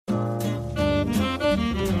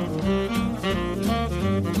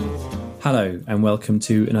Hello and welcome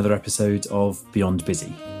to another episode of Beyond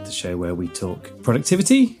Busy, the show where we talk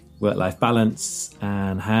productivity, work-life balance,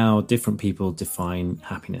 and how different people define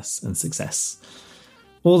happiness and success.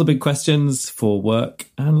 All the big questions for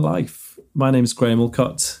work and life. My name's Graham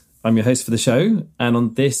Alcott. I'm your host for the show, and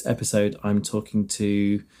on this episode I'm talking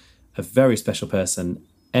to a very special person,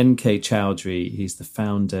 NK Chaudhary. He's the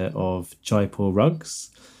founder of Jaipur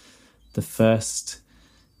Rugs, the first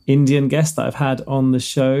Indian guest that I've had on the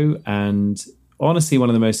show, and honestly one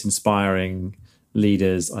of the most inspiring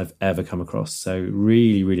leaders I've ever come across. So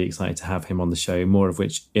really excited to have him on the show, more of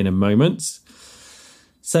which in a moment.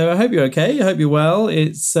 So I hope you're okay. I hope you're well.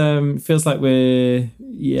 It's feels like we're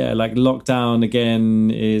like lockdown again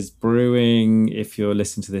is brewing. If you're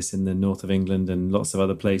listening to this in the north of England and lots of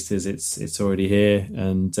other places, it's already here.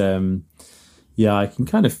 And I can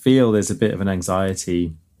kind of feel there's a bit of an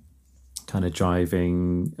anxiety kind of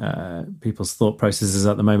driving people's thought processes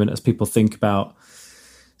at the moment as people think about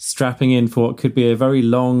strapping in for what could be a very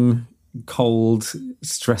long, cold,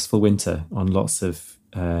 stressful winter on lots of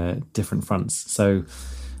different fronts. So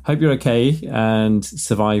hope you're okay and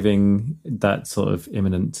surviving that sort of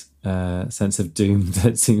imminent sense of doom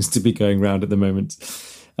that seems to be going around at the moment.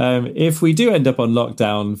 If we do end up on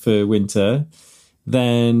lockdown for winter,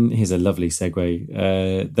 then here's a lovely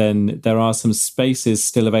segue. Then there are some spaces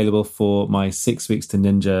still available for my 6 Weeks to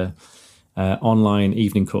Ninja online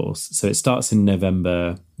evening course. So it starts in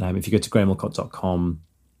November. If you go to grahamalcott.com,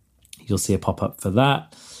 you'll see a pop-up for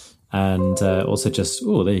that. And also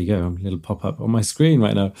there you go, a little pop-up on my screen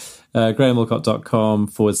right now.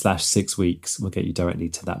 grahamalcott.com/6 weeks will get you directly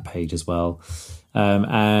to that page as well.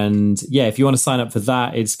 If you want to sign up for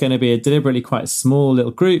that, it's going to be a deliberately quite small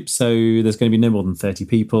little group. So there's going to be no more than 30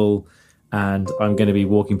 people. And I'm going to be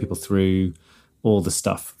walking people through all the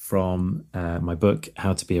stuff from my book,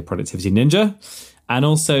 How to Be a Productivity Ninja, and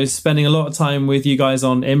also spending a lot of time with you guys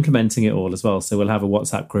on implementing it all as well. So we'll have a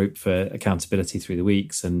WhatsApp group for accountability through the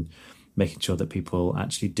weeks and making sure that people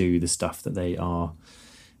actually do the stuff that they are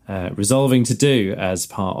resolving to do as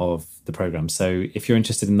part of the program. So if you're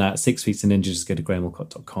interested in that, 6 Weeks to Ninja, just go to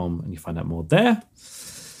grahamalcott.com and you find out more there.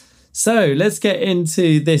 So let's get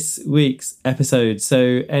into this week's episode.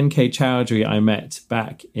 So NK Chaudhary I met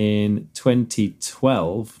back in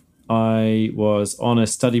 2012. I was on a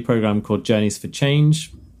study program called Journeys for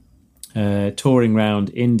Change, touring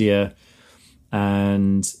around India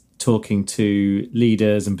and talking to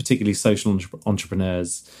leaders and particularly social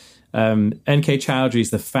entrepreneurs. NK Chaudhary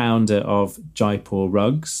is the founder of Jaipur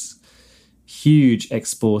Rugs, huge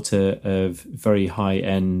exporter of very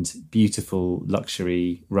high-end, beautiful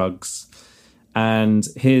luxury rugs. And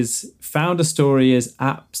his founder story is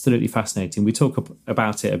absolutely fascinating. We talk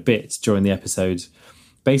about it a bit during the episode.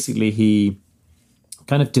 Basically, he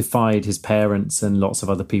kind of defied his parents and lots of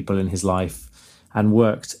other people in his life and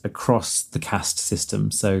worked across the caste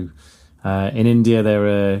system. So in India, there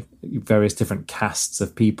are various different castes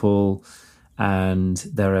of people, and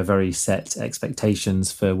there are very set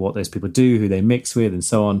expectations for what those people do, who they mix with, and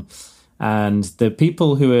so on. And the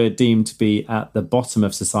people who are deemed to be at the bottom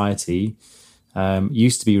of society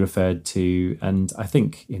used to be referred to, and I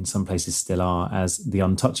think in some places still are, as the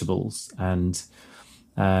untouchables. And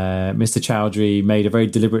Mr. Chaudhary made a very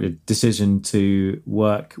deliberate decision to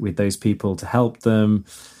work with those people to help them,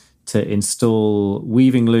 to install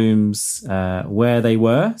weaving looms where they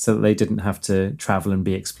were so that they didn't have to travel and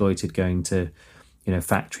be exploited going to,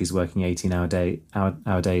 factories working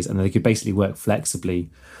 18-hour days, and they could basically work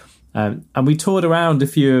flexibly. And we toured around a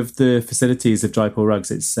few of the facilities of Jaipur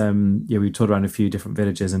Rugs. It's we toured around a few different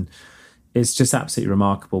villages, and it's just absolutely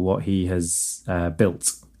remarkable what he has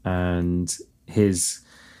built, and his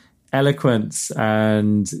eloquence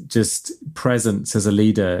and just presence as a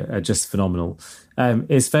leader are just phenomenal.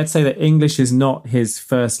 It's fair to say that English is not his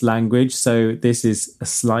first language, so this is a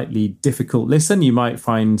slightly difficult listen. You might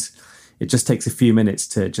find it just takes a few minutes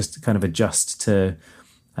to just kind of adjust to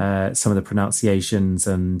some of the pronunciations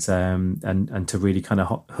and to really kind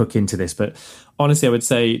of hook into this. But honestly, I would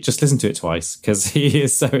say just listen to it twice because he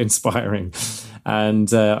is so inspiring.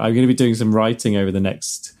 And I'm going to be doing some writing over the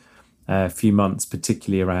next few months,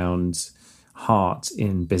 particularly around heart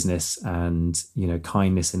in business and,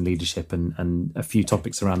 kindness in leadership and a few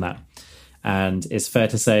topics around that. And it's fair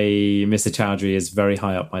to say Mr. Chaudhary is very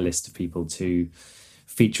high up my list of people to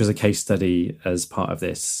feature as a case study as part of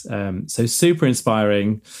this. So super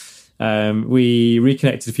inspiring. We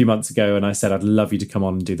reconnected a few months ago and I said, I'd love you to come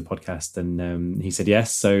on and do the podcast. And he said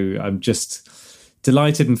yes. So I'm just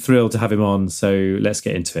delighted and thrilled to have him on. So let's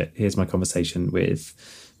get into it. Here's my conversation with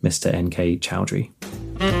Mr. NK Chaudhary.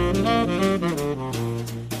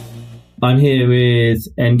 I'm here with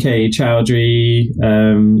NK Chaudhary.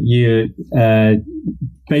 You're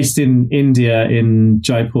based in India, in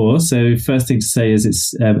Jaipur. So first thing to say is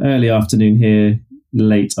it's early afternoon here,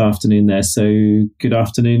 late afternoon there. So good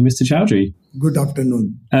afternoon, Mr. Chaudhary. Good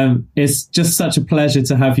afternoon. It's just such a pleasure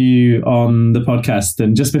to have you on the podcast.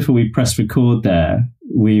 And just before we press record there,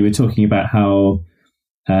 we were talking about how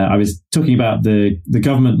I was talking about the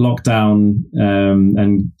government lockdown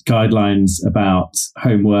and guidelines about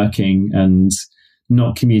home working and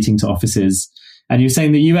not commuting to offices. And you're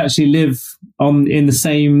saying that you actually live in the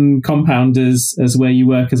same compound as where you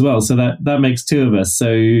work as well. So that makes two of us.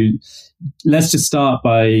 So let's just start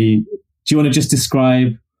by, do you want to just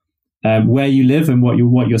describe where you live and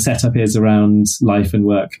what your setup is around life and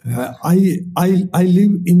work? I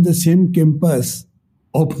live in the same campus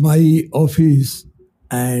of my office.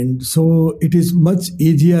 And so it is much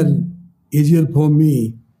easier for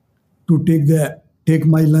me to take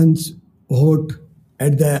my lunch hot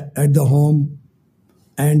at the home,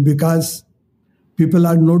 and because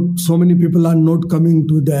so many people are not coming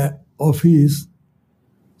to the office,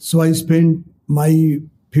 so I spend my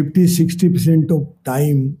 50-60% of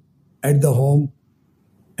time at the home,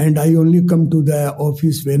 and I only come to the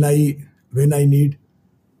office when I need.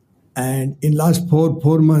 And in last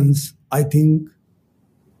four months, I think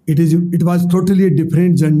it was totally a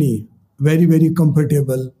different journey, very, very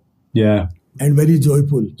comfortable. Yeah. And very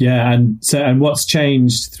joyful. Yeah. And what's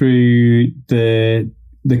changed through the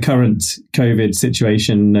current COVID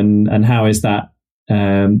situation, and how is that,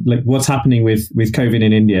 like what's happening with COVID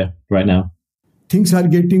in India right now? Things are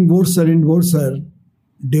getting worse and worse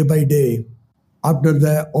day by day after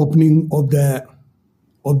the opening of the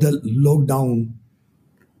lockdown.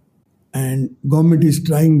 And government is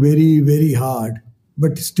trying very, very hard.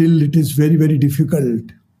 But still, it is very, very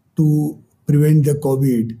difficult to prevent the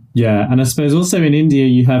COVID. Yeah, and I suppose also in India,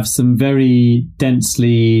 you have some very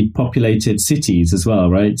densely populated cities as well,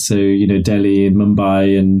 right? So, Delhi and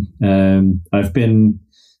Mumbai, and I've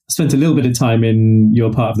spent a little bit of time in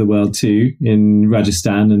your part of the world too, in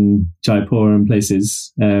Rajasthan and Jaipur and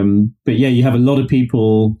places. But yeah, you have a lot of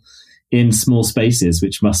people in small spaces,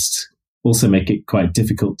 which must also make it quite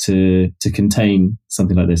difficult to contain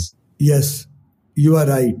something like this. Yes. You are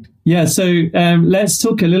right. Yeah, so let's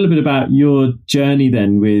talk a little bit about your journey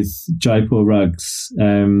then with Jaipur Rugs.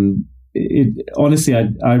 Honestly,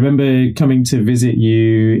 I remember coming to visit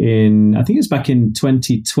you I think it was back in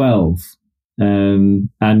 2012, and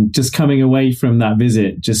just coming away from that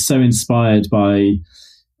visit, just so inspired by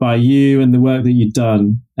you and the work that you'd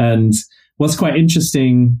done. And what's quite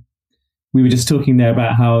interesting, we were just talking there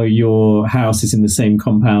about how your house is in the same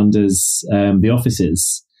compound as the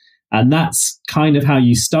offices. And that's kind of how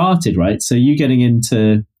you started, right? So you getting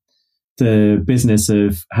into the business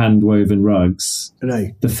of hand-woven rugs.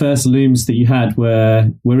 Right. The first looms that you had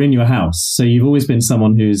were in your house. So you've always been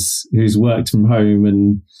someone who's worked from home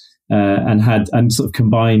and sort of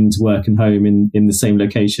combined work and home in the same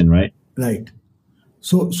location, right? Right.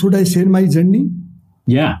 So should I share my journey?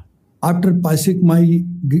 Yeah. After passing my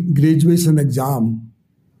graduation exam,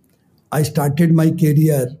 I started my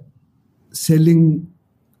career selling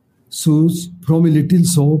shoes from a little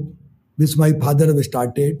shop which my father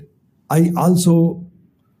started. I also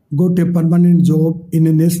got a permanent job in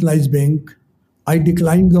a nationalized bank. I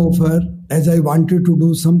declined the offer as I wanted to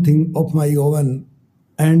do something of my own,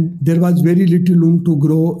 and there was very little room to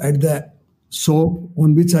grow at the shop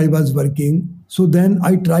on which I was working. So then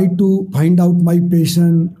I tried to find out my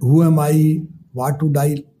passion, who am I, what would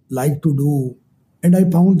I like to do, and I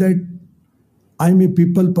found that I'm a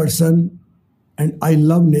people person and I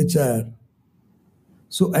love nature.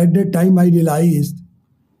 So at that time, I realized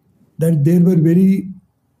that there were very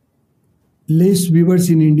less weavers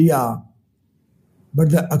in India, but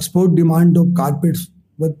the export demand of carpets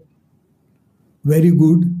was very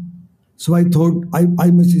good. So I thought I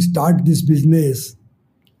must start this business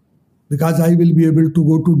because I will be able to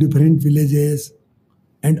go to different villages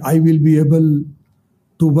and I will be able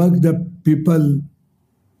to work the people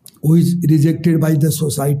who is rejected by the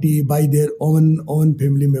society, by their own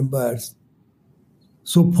family members.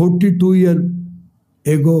 So 42 years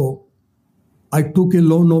ago, I took a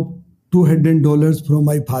loan of $200 from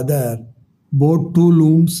my father, bought 2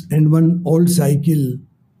 looms and 1 old cycle,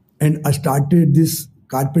 and I started this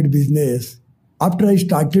carpet business. After I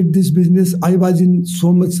started this business, I was in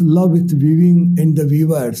so much love with weaving and the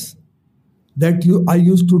weavers that I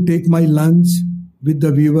used to take my lunch with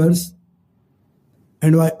the weavers,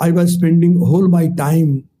 and I was spending all my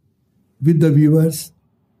time with the weavers.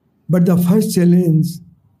 But the first challenge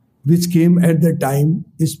which came at the time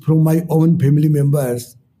is from my own family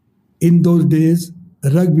members. In those days,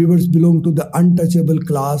 rug weavers belong to the untouchable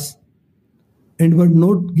class and were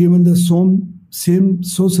not given the same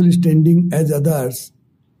social standing as others.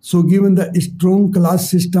 So given the strong class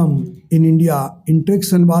system in India,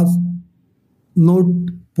 interaction was not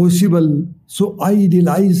possible. So I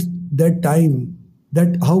realized that time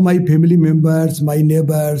that how my family members, my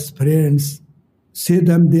neighbors, friends say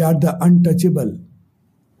them they are the untouchable.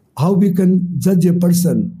 How we can judge a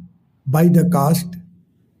person by the caste.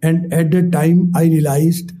 And at that time I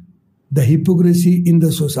realized the hypocrisy in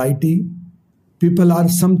the society. People are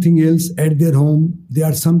something else at their home. They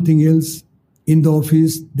are something else in the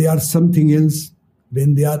office. They are something else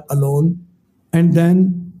when they are alone. And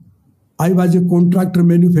then I was a contractor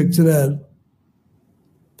manufacturer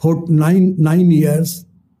for nine years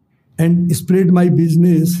and spread my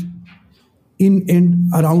business in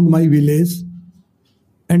and around my village.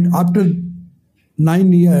 And after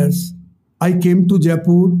 9 years, I came to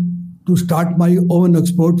Jaipur to start my own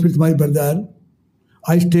export with my brother.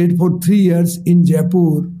 I stayed for 3 years in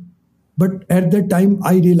Jaipur, but at that time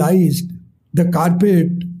I realized the carpet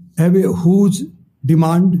have a huge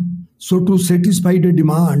demand. So to satisfy the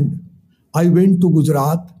demand, I went to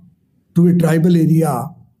Gujarat, to a tribal area.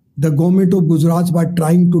 The government of Gujarat was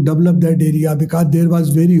trying to develop that area because there was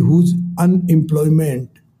very huge unemployment.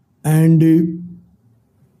 And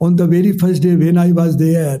on the very first day when I was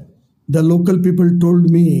there, the local people told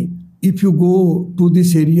me, if you go to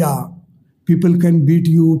this area, people can beat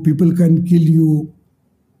you, people can kill you.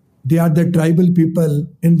 They are the tribal people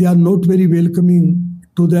and they are not very welcoming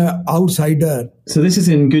to the outsider. So this is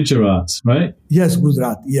in Gujarat, right? Yes,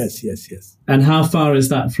 Gujarat. Yes. And how far is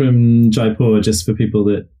that from Jaipur, just for people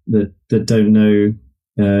that don't know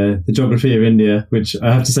the geography of India, which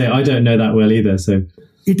I have to say I don't know that well either. So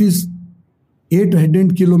it is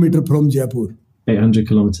 800 kilometers from Jaipur. 800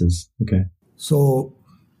 kilometers. Okay. So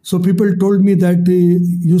people told me that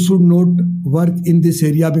you should not work in this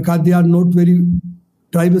area because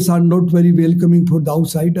tribes are not very welcoming for the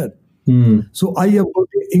outsider. So I have got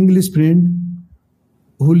an English friend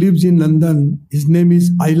who lives in London. His name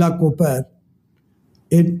is Ayla Cooper.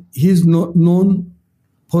 And he is known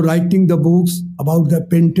for writing the books about the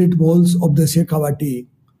painted walls of the Shekhawati.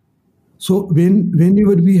 So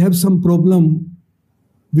whenever we have some problem,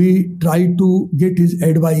 we try to get his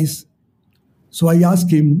advice. So I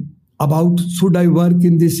asked him about should I work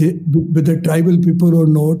in this with the tribal people or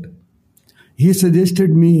not. He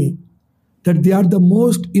suggested me that they are the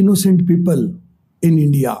most innocent people in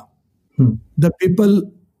India. The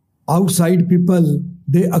people, outside people,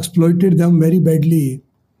 they exploited them very badly.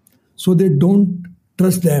 So they don't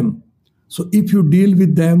trust them. So if you deal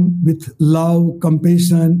with them with love,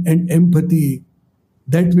 compassion, and empathy,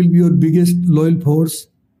 that will be your biggest loyal force.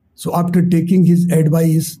 So after taking his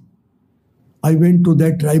advice, I went to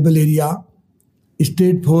that tribal area,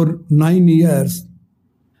 stayed for 9 years,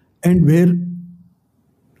 and where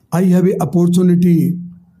I have an opportunity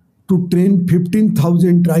to train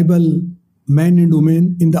 15,000 tribal men and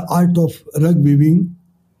women in the art of rug weaving.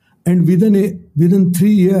 And within 3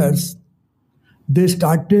 years, they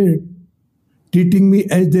started treating me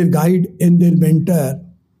as their guide and their mentor.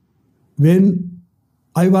 When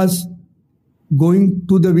I was going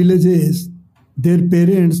to the villages, their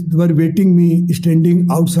parents were waiting me standing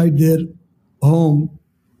outside their home.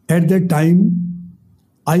 At that time,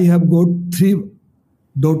 I have got 3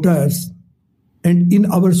 daughters, and in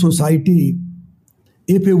our society,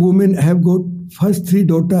 if a woman have got first 3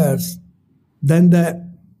 daughters, then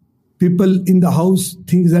the people in the house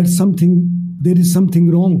think that there is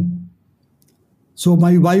something wrong. So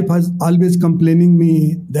my wife was always complaining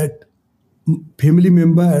me that family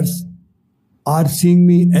members are seeing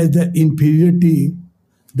me as the inferiority.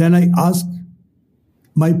 Then I asked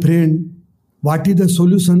my friend, what is the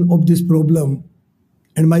solution of this problem?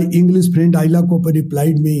 And my English friend Ayla Cooper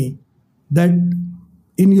replied me that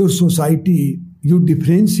in your society, you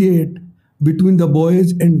differentiate between the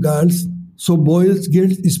boys and girls. So boys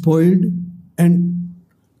get spoiled and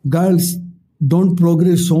girls don't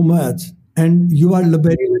progress so much. And you are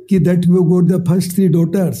very lucky that you got the first 3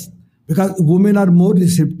 daughters because women are more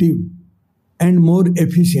receptive and more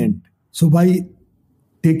efficient. So by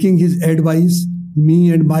taking his advice,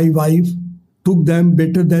 me and my wife took them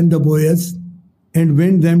better than the boys and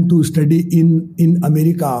went them to study in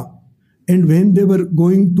America. And when they were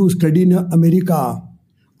going to study in America,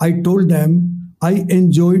 I told them I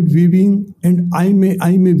enjoyed weaving and I'm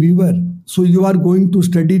a weaver. So you are going to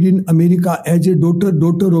study in America as a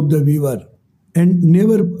daughter of the weaver. And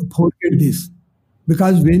never forget this,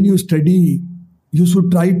 because when you study, you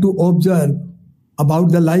should try to observe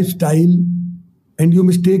about the lifestyle and you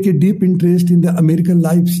must take a deep interest in the American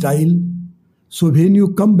lifestyle. So when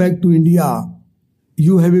you come back to India,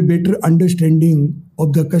 you have a better understanding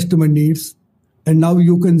of the customer needs. And now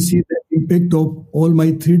you can see the impact of all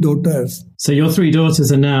my three daughters. So your three daughters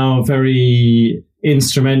are now very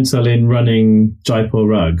instrumental in running Jaipur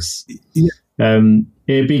Rugs. Yeah.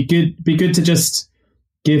 It'd be good to just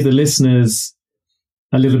give the listeners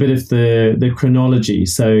a little bit of the chronology.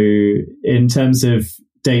 So in terms of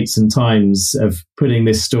dates and times of putting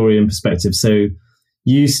this story in perspective. So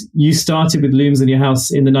you started with looms in your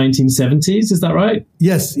house in the 1970s, is that right?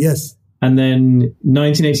 Yes. And then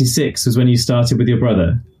 1986 was when you started with your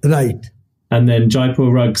brother. Right. And then Jaipur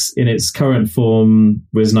Rugs in its current form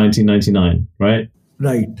was 1999, right?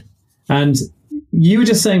 Right. And you were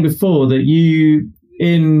just saying before that you,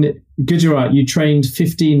 in Gujarat, you trained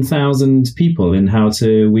 15,000 people in how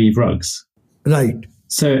to weave rugs. Right.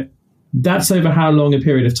 So that's over how long a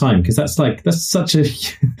period of time? Because that's like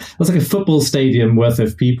a football stadium worth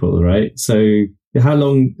of people, right? So how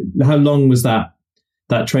long was that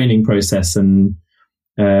training process, and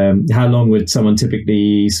how long would someone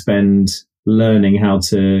typically spend learning how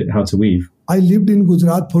to weave? I lived in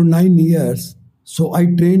Gujarat for 9 years, so I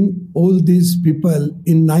trained all these people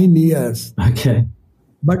in 9 years. Okay.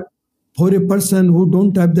 But for a person who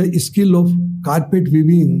don't have the skill of carpet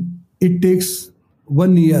weaving, it takes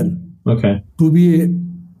 1 year. Okay. To be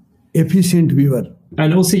an efficient weaver.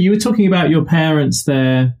 And also, you were talking about your parents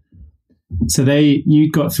there. So you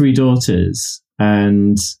got three daughters,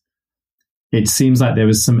 and it seems like there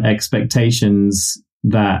was some expectations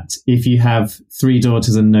that if you have three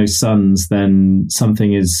daughters and no sons, then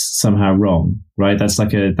something is somehow wrong, right? That's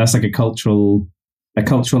like a cultural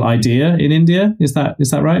idea in India. Is that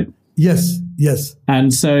right? Yes.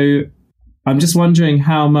 And so I'm just wondering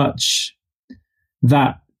how much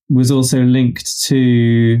that was also linked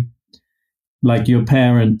to like your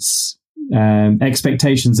parents'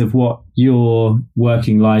 expectations of what your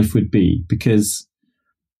working life would be, because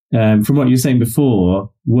from what you were saying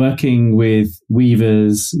before, working with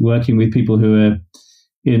weavers, working with people who are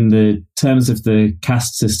in the terms of the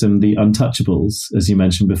caste system, the untouchables, as you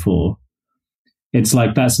mentioned before, it's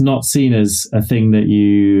like that's not seen as a thing that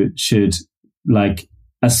you should like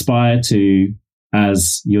aspire to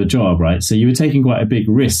as your job, right? So you were taking quite a big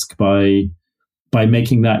risk by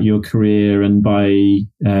making that your career, and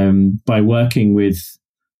by working with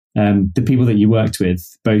the people that you worked with,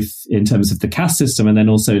 both in terms of the caste system and then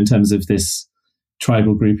also in terms of this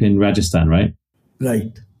tribal group in Rajasthan, right?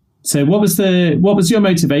 Right. So what was your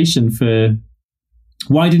motivation for?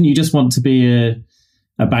 Why didn't you just want to be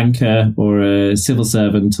a banker or a civil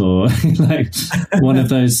servant or like one of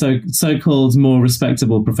those so-called more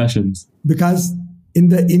respectable professions? Because in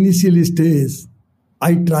the initial stage,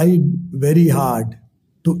 I tried very hard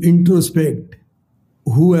to introspect.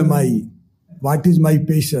 Who am I? What is my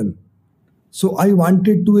passion? So I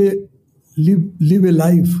wanted to live a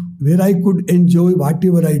life where I could enjoy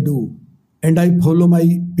whatever I do. And I follow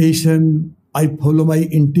my passion, I follow my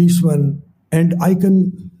intuition, and I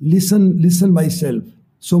can listen myself.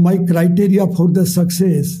 So my criteria for the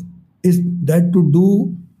success is that to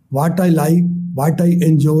do what I like, what I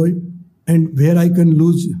enjoy, and where I can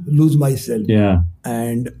lose myself. Yeah.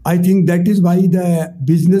 And I think that is why the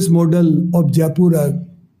business model of Jaipur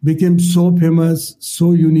became so famous,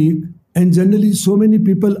 so unique. And generally, so many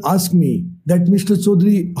people ask me that, Mr.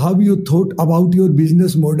 Chaudhary, how you thought about your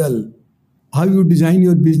business model? How you design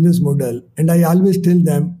your business model? And I always tell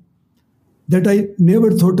them that I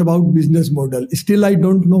never thought about business model. Still, I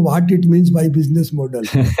don't know what it means by business model.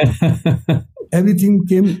 Everything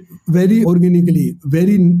came very organically,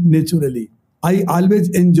 very naturally. I always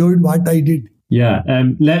enjoyed what I did. Yeah.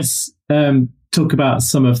 Let's talk about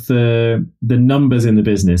some of the numbers in the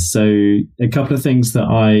business. So a couple of things that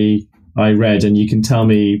I read, and you can tell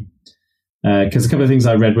me, because a couple of things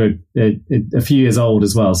I read were a few years old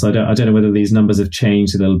as well. So I don't know whether these numbers have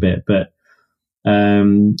changed a little bit, but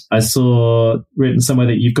I saw written somewhere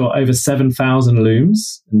that you've got over 7,000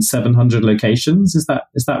 looms and 700 locations. Is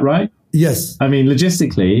that right? Yes. I mean,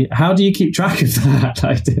 logistically, how do you keep track of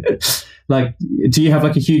that? Like, do you have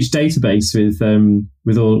like a huge database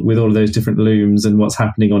with all of those different looms and what's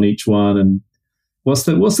happening on each one? And what's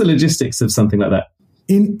the logistics of something like that?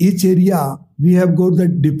 In each area, we have got the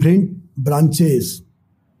different branches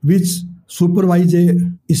which supervise a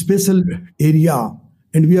special area.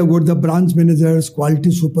 And we have got the branch managers,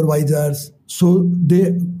 quality supervisors. So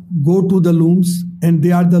they go to the looms and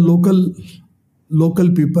they are the local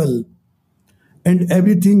people. And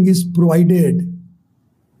everything is provided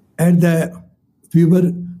at the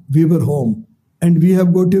weaver home. And we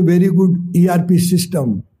have got a very good ERP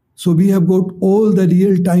system. So we have got all the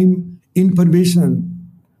real-time information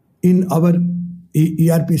in our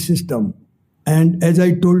ERP system. And as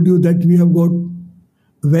I told you that we have got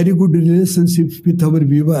very good relationships with our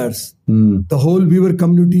weavers. The whole weaver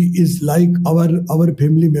community is like our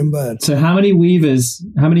family member. So how many weavers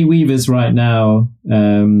right now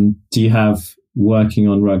do you have working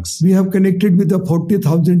on rugs? We have connected with the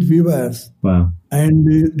 40,000 weavers. Wow.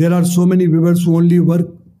 And there are so many weavers who only work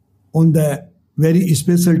on the very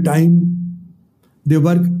special time. They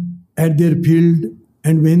work at their field,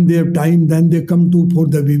 and when they have time, then they come for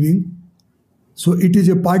the weaving. So it is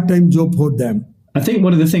a part-time job for them. I think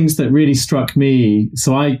one of the things that really struck me,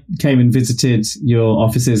 so I came and visited your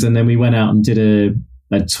offices, and then we went out and did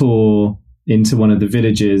a tour into one of the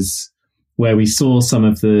villages where we saw some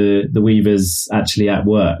of the weavers actually at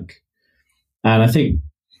work. And I think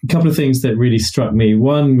a couple of things that really struck me.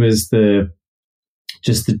 One was the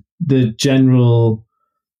general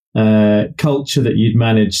culture that you'd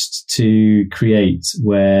managed to create,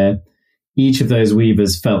 where each of those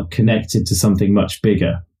weavers felt connected to something much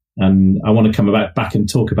bigger. And I want to come back and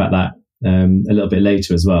talk about that a little bit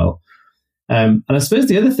later as well. And I suppose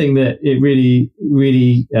the other thing that it really,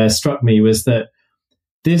 really struck me was that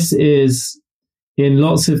this is, in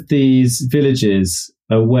lots of these villages,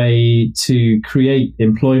 a way to create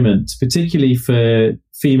employment, particularly for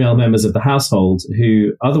female members of the household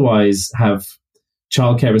who otherwise have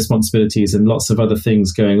childcare responsibilities and lots of other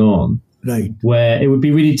things going on. Right. Where it would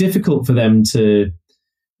be really difficult for them to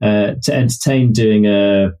entertain doing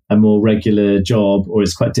a more regular job, or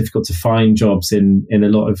it's quite difficult to find jobs in a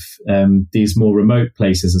lot of these more remote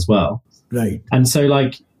places as well. Right. And so,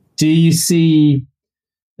 do you see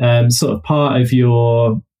sort of part of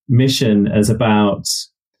your mission as about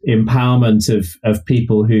empowerment of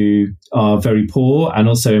people who are very poor, and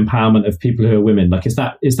also empowerment of people who are women? Is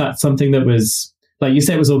that something that was, like you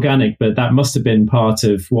say, it was organic, but that must have been part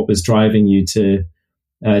of what was driving you to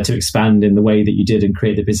expand in the way that you did and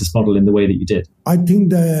create the business model in the way that you did? I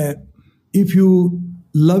think that if you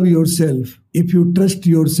love yourself, if you trust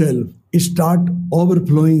yourself, it start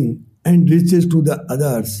overflowing and reaches to the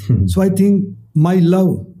others. So I think my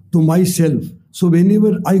love to myself. So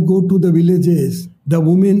whenever I go to the villages, the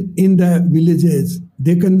women in the villages,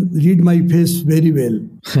 they can read my face very well.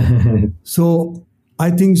 So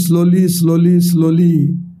I think slowly,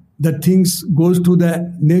 the things goes to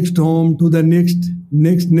the next home, to the next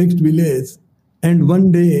village. And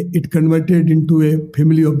one day it converted into a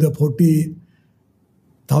family of the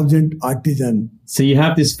 40,000 artisans. So you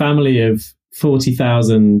have this family of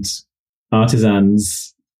 40,000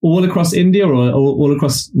 artisans all across India, or all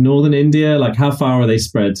across northern India? How far are they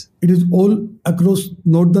spread? It is all across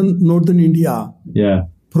northern India. Yeah.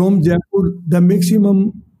 From Jaipur, the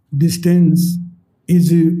maximum distance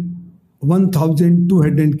is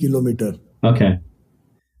 1,200 kilometers. Okay.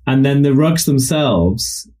 And then the rugs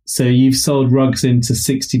themselves, so you've sold rugs into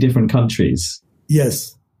 60 different countries.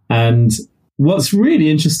 Yes. And what's really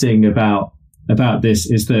interesting about this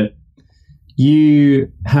is that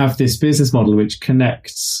you have this business model which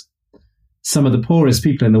connects some of the poorest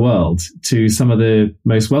people in the world to some of the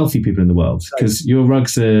most wealthy people in the world. Because your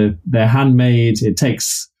rugs they're handmade. It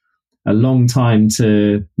takes a long time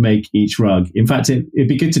to make each rug. In fact, it'd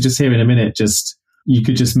be good to just hear in a minute, you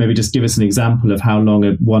could just maybe just give us an example of how long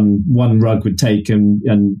one rug would take and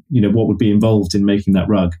what would be involved in making that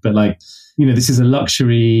rug. But this is a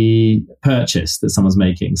luxury purchase that someone's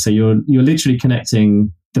making. So you're literally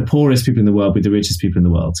connecting the poorest people in the world with the richest people in the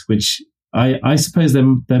world, which I suppose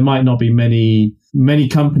there might not be many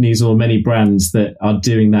companies or many brands that are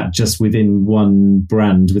doing that just within one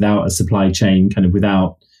brand, without a supply chain, kind of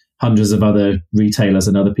without hundreds of other retailers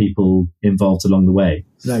and other people involved along the way.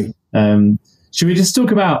 Right. Should we just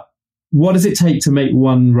talk about what does it take to make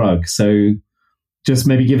one rug? So just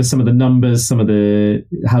maybe give us some of the numbers,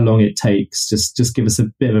 how long it takes. Just give us a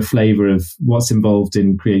bit of a flavor of what's involved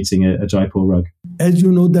in creating a Jaipur rug. As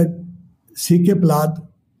you know that CK Plath,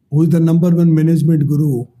 who is the number one management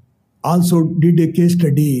guru, also did a case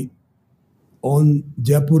study on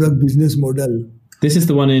Jaipur rug business model. This is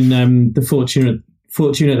the one in the fortune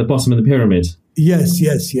at the bottom of the pyramid. Yes.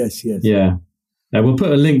 Yeah. We'll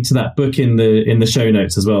put a link to that book in the show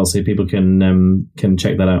notes as well, so people can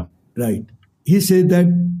check that out. Right. He said that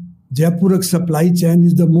Jaipur supply chain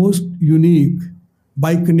is the most unique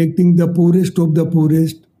by connecting the poorest of the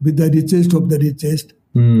poorest with the richest of the richest,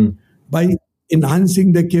 by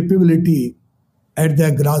enhancing the capability at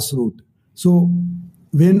the grassroots. So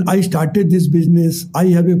when I started this business, I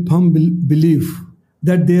have a firm belief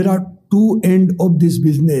that there are two ends of this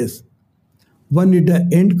business. One is the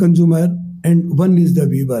end consumer and one is the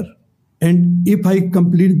weaver. And if I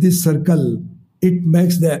complete this circle, it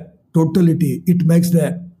makes the totality, it makes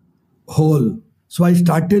the whole. So I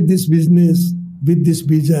started this business with this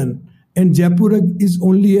vision, and Jaipur is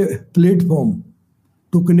only a platform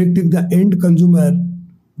to connecting the end consumer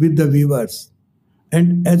with the weavers.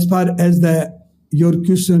 And as far as your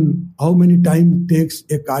question, how many time takes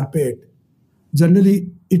a carpet?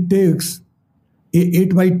 Generally, it takes a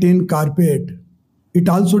 8 by 10 carpet. It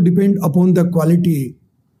also depends upon the quality,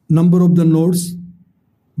 number of the nodes,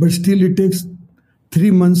 but still it takes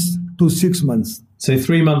 3 months to 6 months. So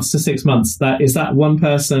 3 months to 6 months. Is that one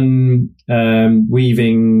person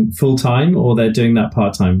weaving full time, or they're doing that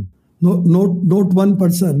part time? No, not one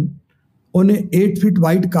person. On a 8 feet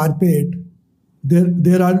wide carpet,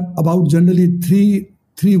 there are about generally three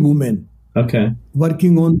women. Okay.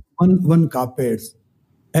 Working on one carpets.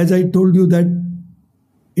 As I told you that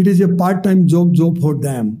it is a part-time job for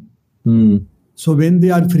them. Mm. So when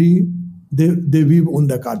they are free, they weave on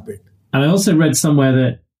the carpet. And I also read somewhere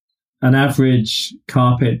that an average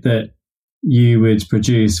carpet that you would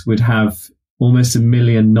produce would have almost 1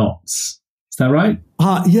 million knots. Is that right?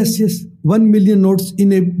 Yes. 1 million knots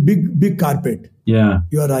in a big carpet. Yeah.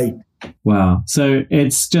 You are right. Wow. So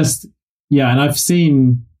it's just, and I've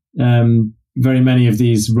seen very many of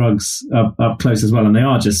these rugs up close as well, and they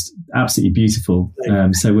are just absolutely beautiful.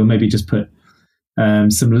 Right. So we'll maybe just put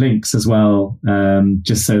some links as well,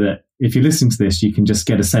 just so that if you're listening to this, you can just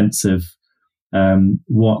get a sense of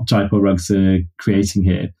what Jaipur rugs are creating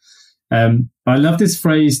here. I love this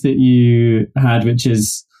phrase that you had, which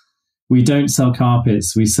is, we don't sell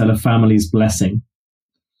carpets, we sell a family's blessing.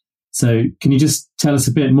 So can you just tell us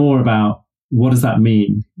a bit more about what does that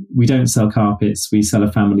mean? We don't sell carpets, we sell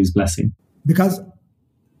a family's blessing. Because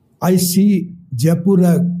I see Jaipur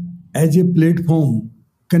rug as a platform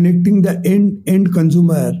connecting the end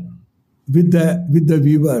consumer with the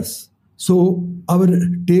viewers. So our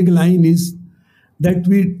tagline is that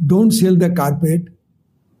we don't sell the carpet,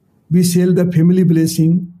 we sell the family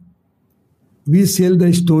blessing, we sell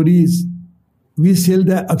the stories, we sell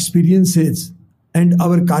the experiences, and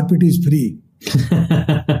our carpet is free.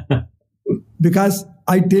 Because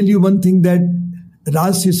I tell you one thing, that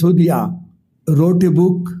Raj Sisodia wrote a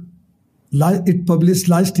book, it published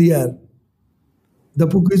last year. The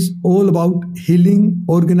book is all about healing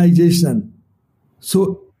organization.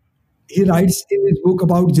 So he writes in his book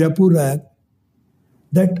about Jaipur rug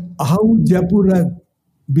that how Jaipur rug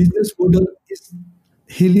business model is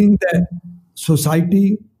healing the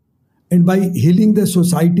society, and by healing the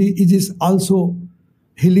society, it is also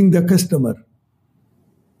healing the customer.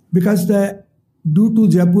 Because due to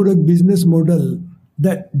Jaipur rug business model,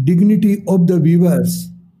 the dignity of the weavers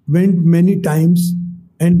went many times,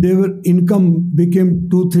 and their income became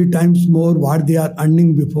 2-3 times more what they are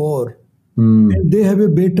earning before. And they have a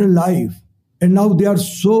better life. And now they are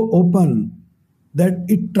so open that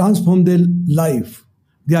it transformed their life.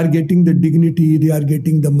 They are getting the dignity, they are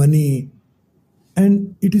getting the money.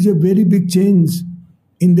 And it is a very big change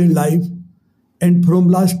in their life. And from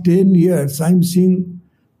last 10 years, I'm seeing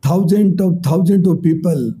thousands of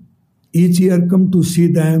people each year come to see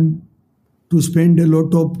them, to spend a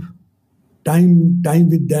lot of time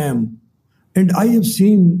with them. And I have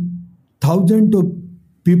seen thousands of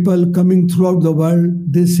people coming throughout the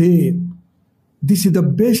world. They say, this is the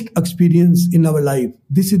best experience in our life.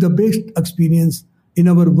 This is the best experience in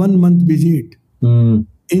our 1 month visit in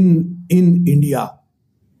India.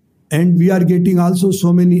 And we are getting also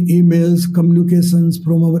so many emails, communications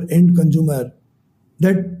from our end consumer,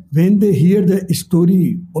 that when they hear the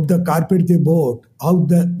story of the carpet they bought, how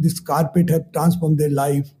this carpet has transformed their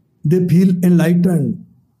life, they feel enlightened,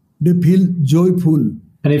 they feel joyful.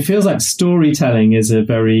 And it feels like storytelling is a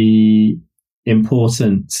very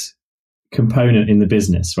important component in the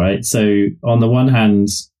business, right? So on the one hand,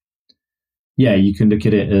 you can look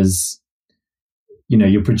at it as,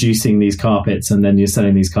 you're producing these carpets and then you're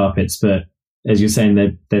selling these carpets. But as you're saying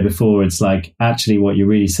there before, it's like actually what you're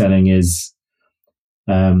really selling is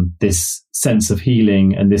this sense of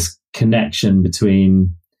healing and this connection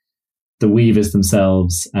between the weavers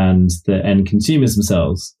themselves and the end consumers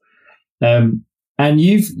themselves. And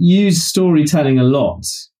you've used storytelling a lot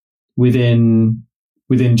within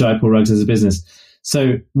Jaipur Rugs as a business.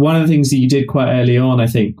 So one of the things that you did quite early on, I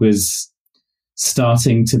think, was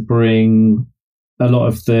starting to bring a lot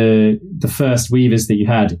of the first weavers that you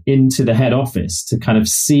had into the head office to kind of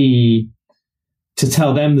to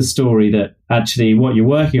tell them the story that actually what you're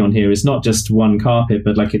working on here is not just one carpet,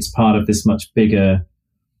 but like it's part of this much bigger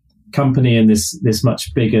company and this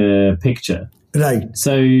much bigger picture. Right.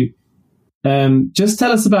 So just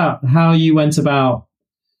tell us about how you went about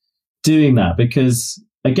doing that, because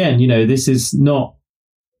again, this is not,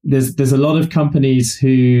 there's a lot of companies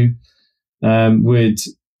who would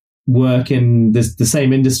work in the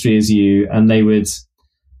same industry as you, and they would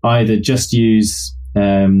either just use,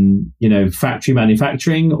 factory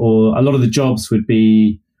manufacturing, or a lot of the jobs would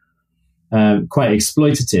be quite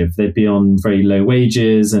exploitative. They'd be on very low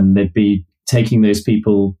wages, and they'd be taking those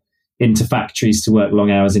people into factories to work long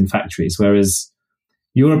hours in factories. Whereas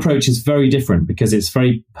your approach is very different, because it's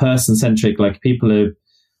very person centric. Like, people are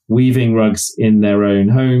weaving rugs in their own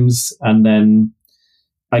homes, and then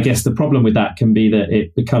I guess the problem with that can be that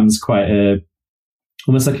it becomes quite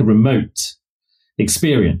almost like a remote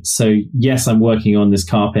experience. So yes, I'm working on this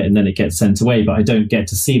carpet and then it gets sent away, but I don't get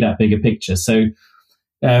to see that bigger picture. So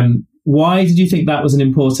why did you think that was an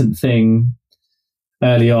important thing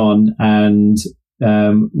early on? And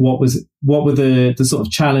what were the sort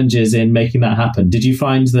of challenges in making that happen? Did you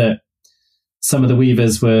find that some of the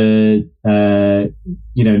weavers were,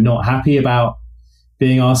 not happy about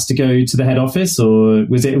being asked to go to the head office, or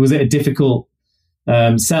was it a difficult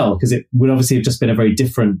sell? Because it would obviously have just been a very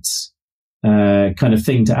different kind of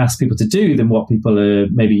thing to ask people to do than what people are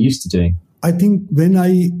maybe used to doing. I think when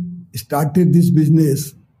I started this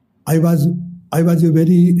business, I was a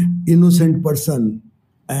very innocent person,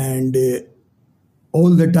 and all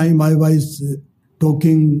the time I was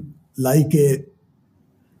talking like a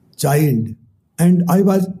child, and I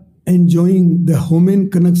was enjoying the human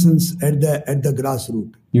connections at the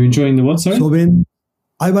grassroots. You're enjoying the what, sorry? So when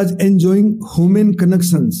I was enjoying human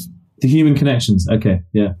connections. The human connections, okay,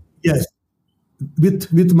 yeah. Yes,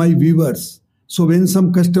 with my viewers. So when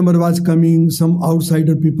some customer was coming, some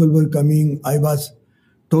outsider people were coming, I was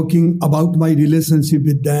talking about my relationship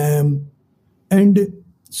with them. And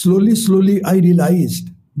slowly I realized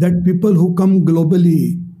that people who come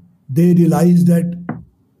globally, they realize that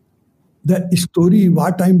the story,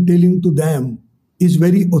 what I'm telling to them, is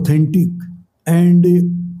very authentic and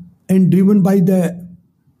driven by the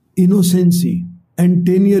innocency. And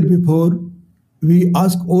 10 years before, we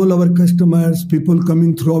ask all our customers, people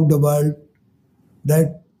coming throughout the world,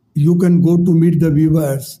 that you can go to meet the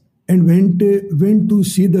viewers. And when to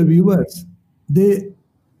see the viewers, they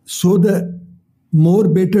show the more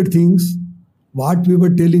better things, what we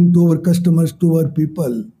were telling to our customers, to our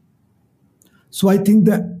people. So I think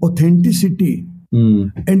the authenticity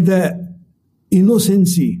and the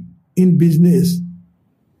innocency in business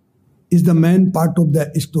is the main part of the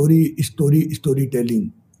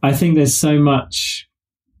storytelling. I think there's so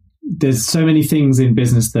many things in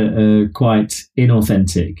business that are quite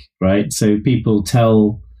inauthentic, right? So people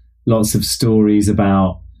tell lots of stories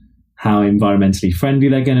about how environmentally friendly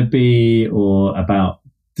they're going to be, or about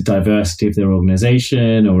the diversity of their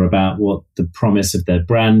organization, or about what the promise of their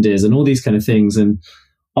brand is, and all these kind of things. And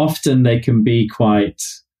often they can be quite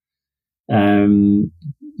fake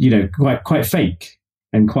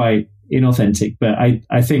and quite inauthentic. But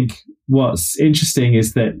I think what's interesting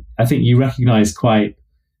is that I think you recognize quite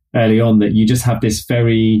early on that you just have this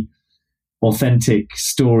very authentic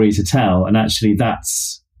story to tell. And actually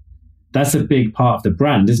that's a big part of the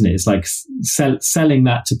brand, isn't it? It's like selling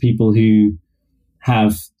that to people who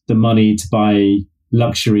have the money to buy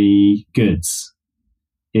luxury goods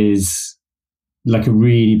is like a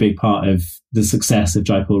really big part of the success of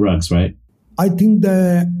Jaipur rugs, right? I think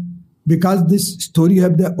because this story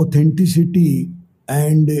have the authenticity,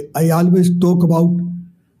 and I always talk about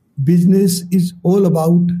business is all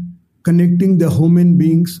about connecting the human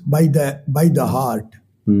beings by the heart.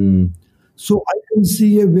 So I can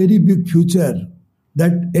see a very big future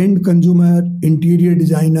that end consumer, interior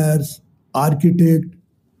designers, architect,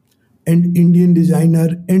 and Indian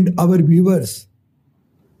designer, and our viewers,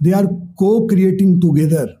 they are co-creating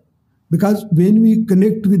together. Because when we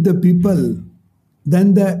connect with the people,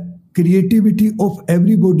 then the creativity of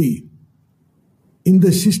everybody in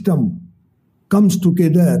the system comes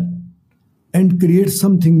together and creates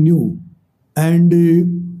something new. And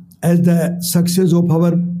as the success of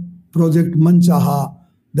our project Manchaha,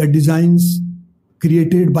 the designs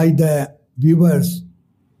created by the viewers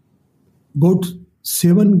got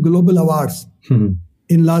 7 global awards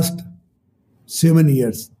in last 7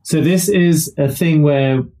 years. So this is a thing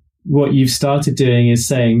where what you've started doing is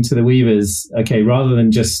saying to the weavers, okay, rather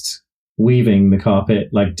than just weaving the carpet,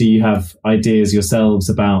 like, do you have ideas yourselves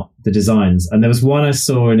about the designs? And there was one I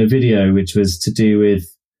saw in a video which was to do with,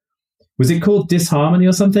 was it called Disharmony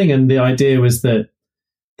or something? And the idea was that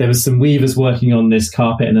there was some weavers working on this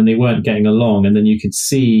carpet and then they weren't getting along, and then you could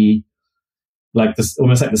see like this,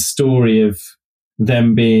 almost like the story of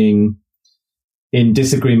them being in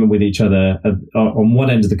disagreement with each other on one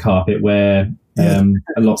end of the carpet, where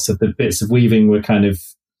lots of the bits of weaving were kind of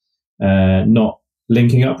not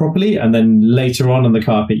linking up properly, and then later on the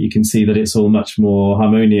carpet you can see that it's all much more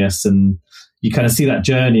harmonious, and you kind of see that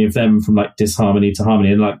journey of them from like disharmony to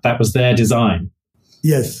harmony, and like that was their design.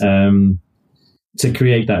 Yes. To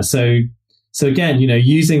create that. So again,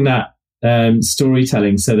 using that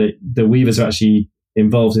storytelling so that the weavers are actually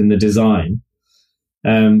involved in the design.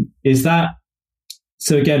 Was that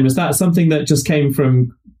something that just came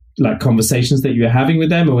from like conversations that you were having with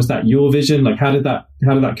them, or was that your vision? Like, how did that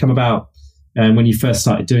come about when you first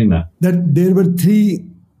started doing that? That there were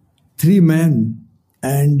three men,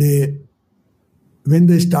 and when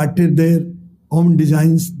they started their own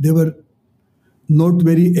designs, they were not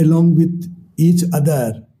very along with each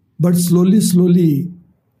other, but slowly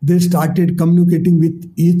they started communicating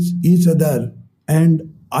with each other, and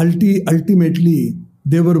ultimately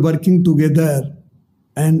they were working together,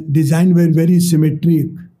 and design were very symmetric.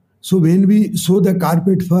 So when we saw the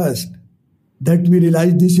carpet first, that we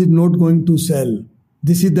realized this is not going to sell.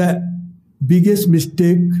 This is the biggest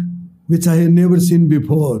mistake which I have never seen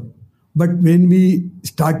before. But when we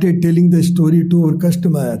started telling the story to our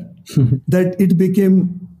customer, that it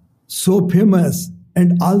became so famous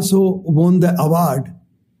and also won the award.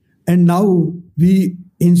 And now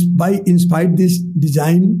inspired this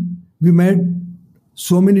design, we made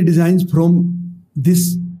so many designs from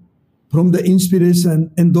the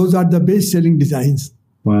inspiration, and those are the best-selling designs.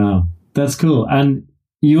 Wow, that's cool. And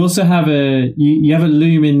you also have you have a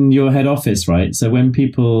loom in your head office, right? So when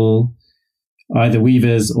people, either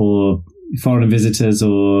weavers or foreign visitors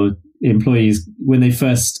or employees, when they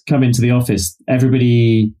first come into the office,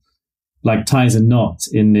 everybody like ties a knot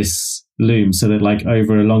in this loom so that like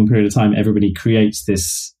over a long period of time, everybody creates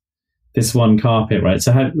this one carpet, right?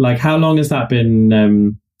 So how long has that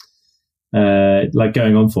been like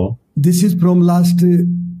going on for? This is from last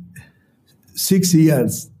 6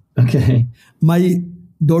 years. Okay. My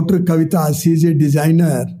daughter Kavita, she's a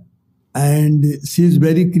designer and she's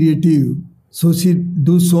very creative. So she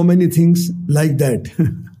does so many things like that.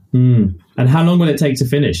 And how long will it take to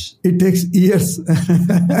finish? It takes years.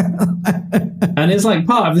 And it's like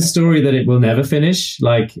part of the story that it will never finish.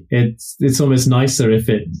 Like it's almost nicer if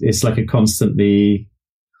it's like a constantly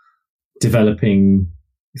developing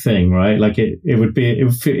thing, right? Like it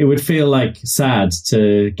would feel like sad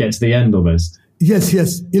to get to the end almost. Yes,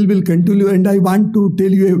 it will continue. And I want to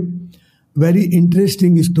tell you a very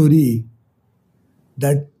interesting story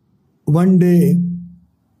that one day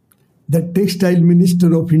the textile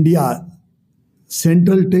minister of India,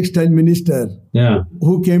 central textile minister,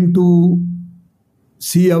 who came to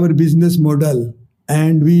see our business model,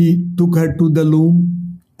 and we took her to the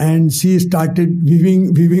loom and she started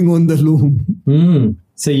weaving on the loom.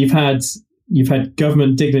 So you've had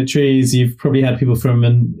government dignitaries, you've probably had people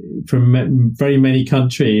from very many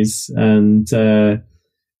countries, and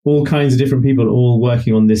all kinds of different people all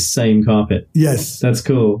working on this same carpet. Yes, that's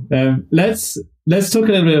cool. Let's talk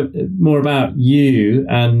a little bit more about you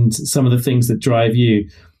and some of the things that drive you.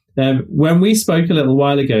 When we spoke a little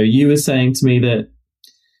while ago, you were saying to me that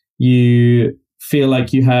you feel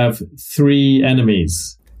like you have 3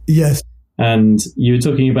 enemies. Yes. And you were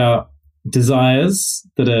talking about desires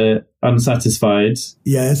that are unsatisfied.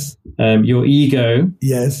 Yes. Your ego.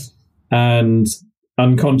 Yes. And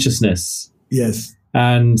unconsciousness. Yes.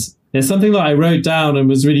 And there's something that I wrote down and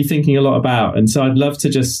was really thinking a lot about. And so I'd love to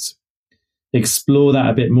just explore that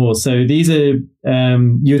a bit more. So these are,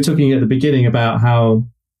 you were talking at the beginning about how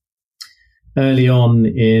early on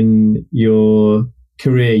in your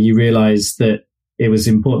career, you realized that it was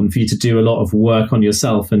important for you to do a lot of work on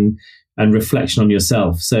yourself and reflection on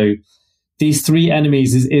yourself. So these 3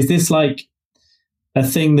 enemies, is this like a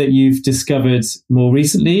thing that you've discovered more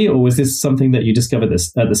recently, or was this something that you discovered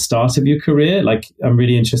at the start of your career? Like, I'm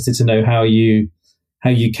really interested to know how you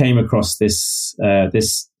came across this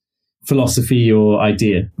philosophy or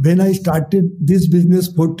idea. When I started this business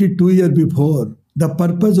 42 years before, the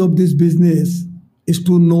purpose of this business is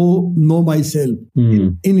to know myself.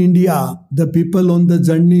 In India, the people on the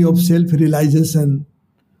journey of self-realization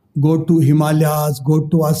go to Himalayas, go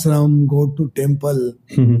to ashram, go to temple.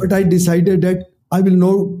 But I decided that I will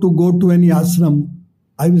not to go to any ashram.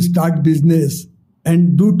 I will start business,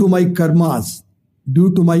 and due to my karmas,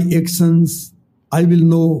 due to my actions, I will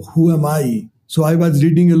know who am I. So I was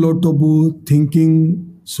reading a lot of books,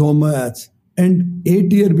 thinking so much. And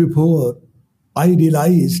 8 years before, I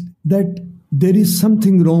realized that there is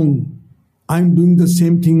something wrong. I'm doing the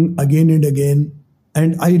same thing again and again.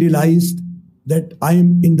 And I realized that I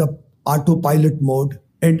am in the autopilot mode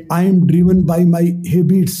and I am driven by my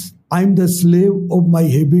habits. I'm the slave of my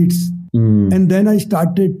habits. And then I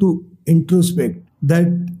started to introspect that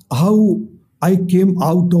how I came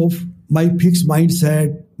out of my fixed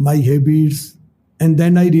mindset, my habits. And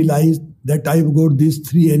then I realized that I've got these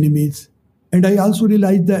 3 enemies. And I also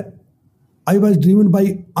realized that I was driven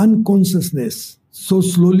by unconsciousness. So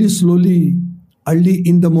slowly, early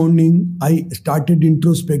in the morning, I started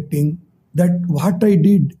introspecting that what I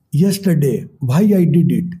did yesterday, why I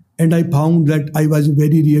did it. And I found that I was a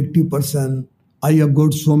very reactive person. I have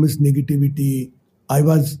got so much negativity. I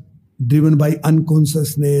was driven by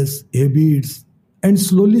unconsciousness, habits. And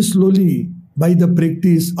slowly, by the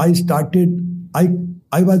practice,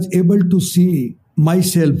 I was able to see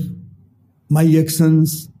myself, my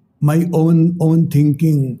actions, my own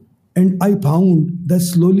thinking. And I found that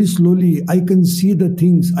slowly, I can see the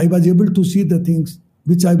things. I was able to see the things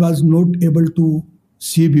which I was not able to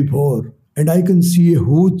see before. And I can see a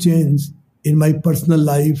huge change in my personal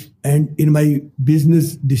life and in my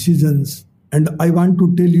business decisions. And I want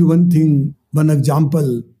to tell you one thing, one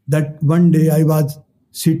example, that one day I was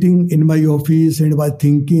sitting in my office and was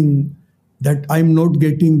thinking that I'm not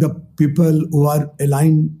getting the people who are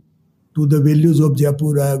aligned to the values of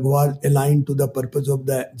Jaipurag, who are aligned to the purpose of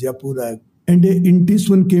the Jaipurag. And an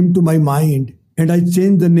intuition came to my mind, and I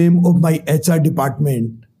changed the name of my HR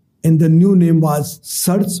department. And the new name was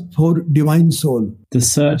Search for Divine Soul. The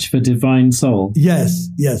Search for Divine Soul? Yes.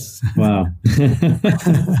 Wow.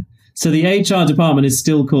 So the HR department is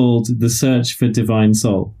still called the Search for Divine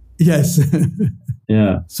Soul? Yes.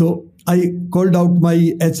 Yeah. So I called out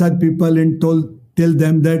my HR people and tell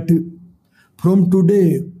them that from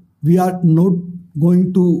today, we are not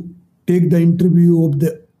going to take the interview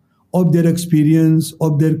of their experience,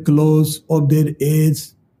 of their clothes, of their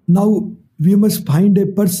age. Now we must find a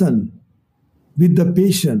person with the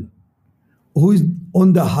passion who is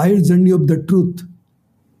on the higher journey of the truth.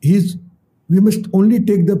 We must only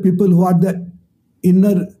take the people who are the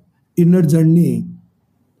inner journey.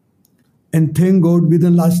 And thank God,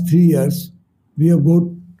 within the last 3 years, we have got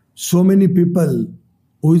so many people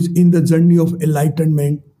who is in the journey of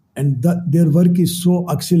enlightenment, and their work is so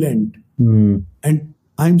excellent. And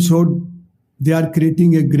I'm sure they are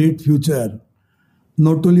creating a great future,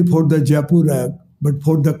 not only for the Jaipurag, but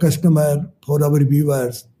for the customer, for our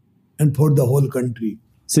viewers, and for the whole country.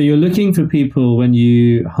 So you're looking for people when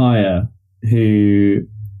you hire who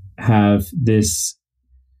have this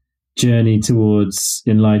journey towards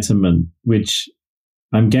enlightenment, which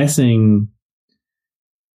I'm guessing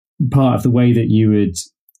part of the way that you would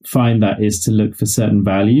find that is to look for certain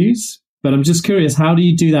values. But I'm just curious, how do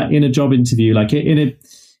you do that in a job interview, like in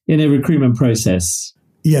a recruitment process?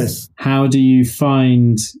 Yes. How do you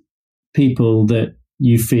find people that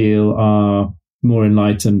you feel are more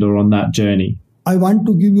enlightened or on that journey? I want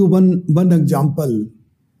to give you one example,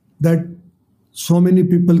 that so many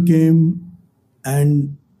people came,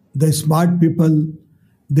 and the smart people,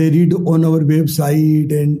 they read on our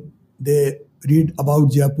website and they read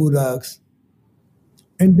about Jaipurags,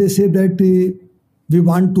 and they say that we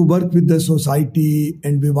want to work with the society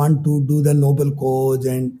and we want to do the noble cause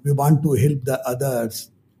and we want to help the others.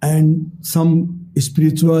 And some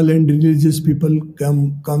spiritual and religious people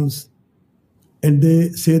comes and they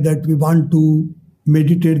say that we want to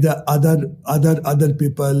meditate the other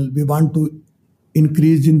people. We want to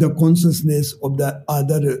increase in the consciousness of the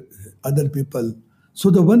other people.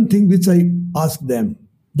 So the one thing which I ask them,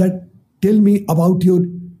 that tell me about your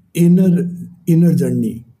inner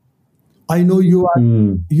journey. I know you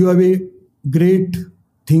have a great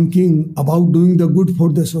thinking about doing the good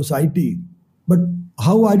for the society, but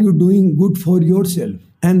how are you doing good for yourself?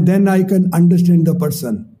 And then I can understand the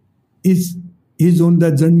person is on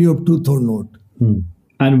the journey of truth or not.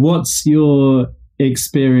 And what's your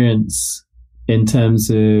experience in terms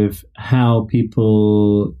of how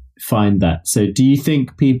people find that? So do you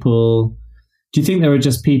think there are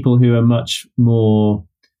just people who are much more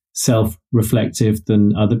self-reflective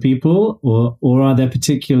than other people, or are there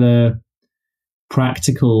particular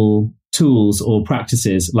practical tools or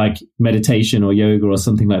practices like meditation or yoga or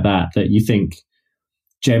something like that you think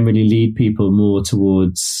generally lead people more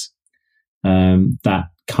towards that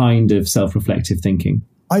kind of self-reflective thinking?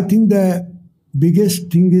 I think the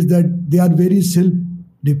biggest thing is that they are very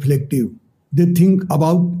self-reflective. They think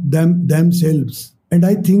about themselves, and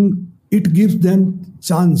I think it gives them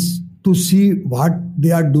chance to see what they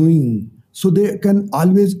are doing, so they can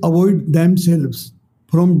always avoid themselves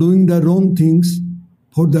from doing the wrong things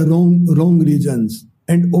for the wrong reasons.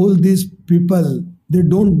 And all these people, they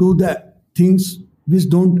don't do the things which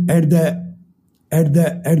don't add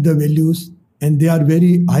the values, and they are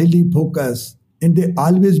very highly focused, and they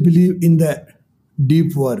always believe in the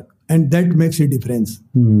deep work, and that makes a difference.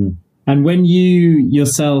 And when you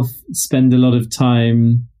yourself spend a lot of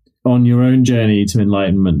time on your own journey to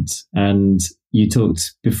enlightenment, and you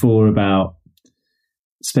talked before about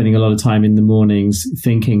spending a lot of time in the mornings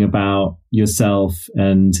thinking about yourself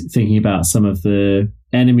and thinking about some of the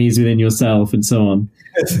enemies within yourself and so on.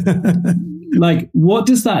 Like, what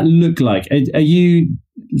does that look like?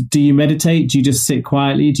 Do you meditate? Do you just sit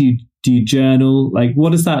quietly? Do you journal? Like,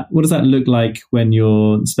 what does that look like when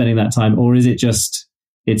you're spending that time? Or is it just,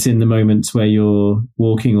 it's in the moments where you're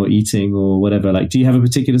walking or eating or whatever? Like, do you have a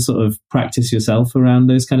particular sort of practice yourself around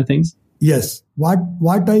those kind of things? Yes. What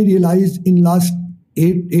I realized in last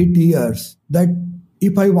eight years, that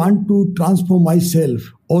if I want to transform myself,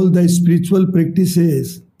 all the spiritual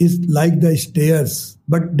practices is like the stairs,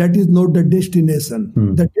 but that is not the destination.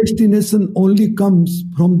 The destination only comes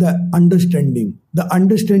from the understanding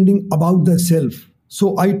about the self.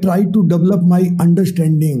 So I try to develop my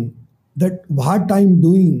understanding that what I'm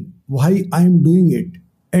doing, why I'm doing it.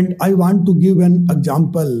 And I want to give an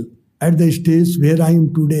example. At the stage where I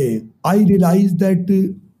am today, I realize that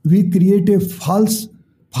we create a false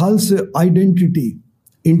identity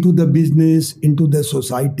into the business, into the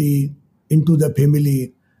society, into the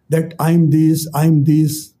family, that I'm this.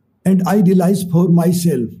 And I realize for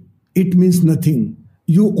myself, it means nothing.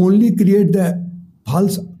 You only create the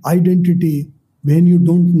false identity when you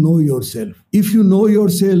don't know yourself. If you know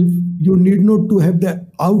yourself, you need not to have the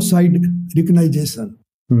outside recognition.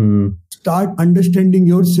 Start understanding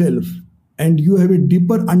yourself and you have a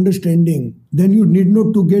deeper understanding, then you need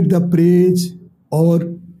not to get the praise or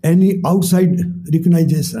any outside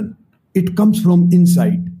recognition. It comes from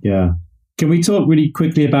inside. Yeah. Can we talk really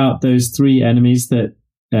quickly about those three enemies that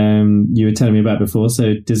you were telling me about before?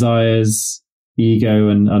 So desires, ego,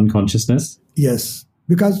 and unconsciousness. Yes.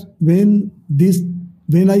 Because when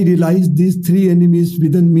I realized these three enemies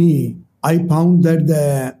within me, I found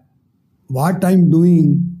that what I'm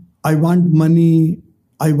doing, I want money,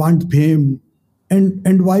 I want fame, and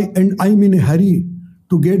I'm in a hurry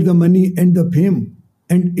to get the money and the fame,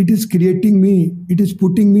 and it is putting me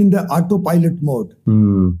in the autopilot mode.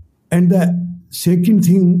 And the second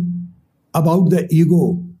thing about the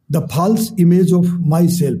ego, the false image of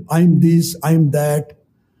myself. I'm this, I'm that,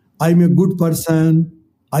 I'm a good person,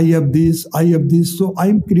 I have this. So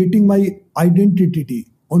I'm creating my identity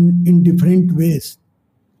in different ways.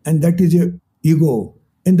 And that is a ego.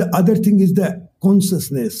 And the other thing is the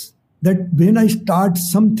consciousness, that when I start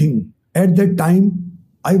something, at that time,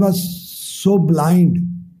 I was so blind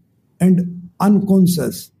and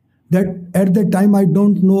unconscious that at that time I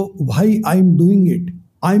don't know why I'm doing it.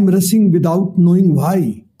 I'm rushing without knowing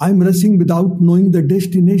why. I'm rushing without knowing the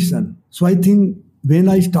destination. So I think when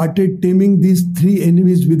I started taming these three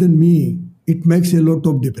enemies within me, it makes a lot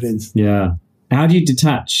of difference. Yeah. How do you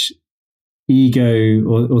detach ego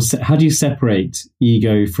or how do you separate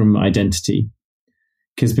ego from identity?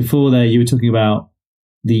 Because before there you were talking about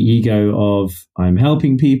the ego of I'm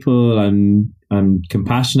helping people, I'm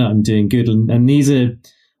compassionate, I'm doing good. And these are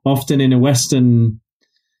often in a Western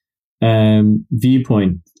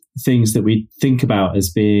viewpoint, things that we think about as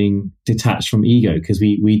being detached from ego, because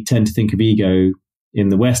we tend to think of ego in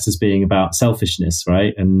the West as being about selfishness,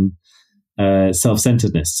 right? And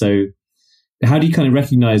self-centeredness. So how do you kind of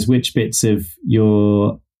recognize which bits of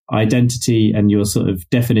your identity and your sort of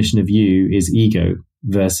definition of you is ego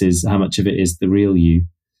versus how much of it is the real you?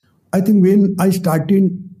 I think when I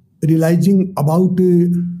started realizing about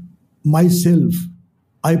myself,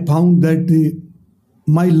 I found that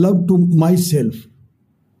my love to myself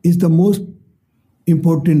is the most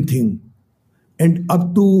important thing. And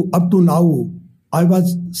up to now, I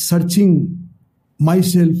was searching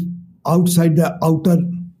myself outside the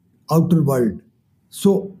outer world.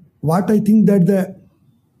 So what I think that the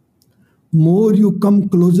more you come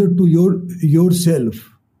closer to yourself,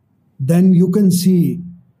 then you can see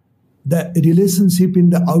the relationship in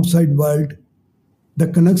the outside world, the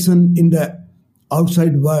connection in the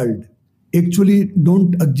outside world actually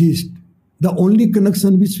don't exist. The only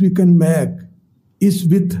connection which we can make is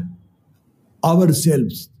with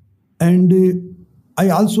ourselves. And I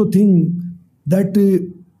also think that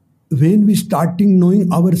when we starting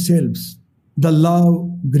knowing ourselves, the love,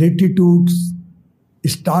 gratitudes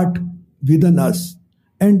start within us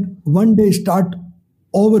and one day start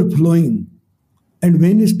overflowing. And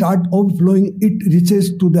when it start overflowing, it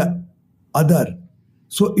reaches to the other.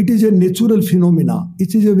 So it is a natural phenomena.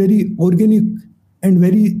 It is a very organic and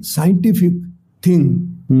very scientific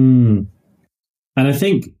thing. And I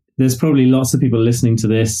think there's probably lots of people listening to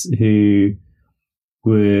this who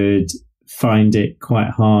would find it quite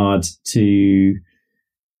hard to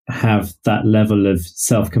have that level of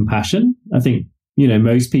self-compassion. I think,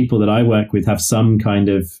 most people that I work with have some kind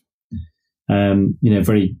of,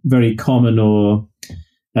 very, very common or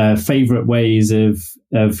favorite ways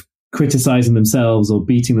of criticizing themselves or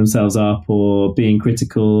beating themselves up or being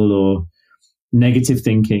critical or negative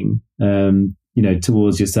thinking,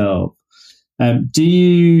 towards yourself. Are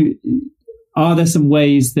there some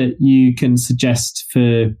ways that you can suggest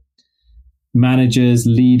for managers,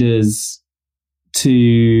 leaders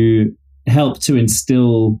to help to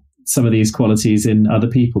instill some of these qualities in other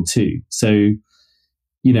people too? So,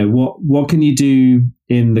 what can you do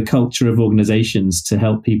in the culture of organizations to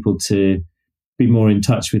help people to be more in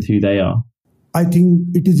touch with who they are? I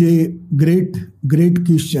think it is a great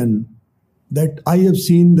question that I have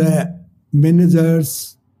seen the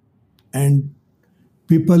managers and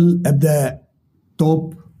people at the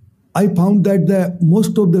top. I found that the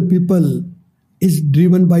most of the people is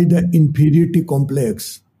driven by the inferiority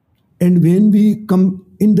complex. And when we come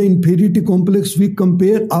in the inferiority complex, we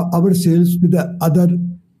compare ourselves with the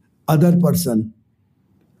other person.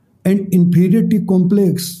 And inferiority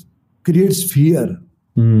complex creates fear.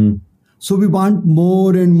 So we want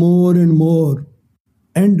more and more and more.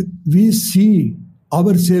 And we see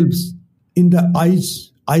ourselves in the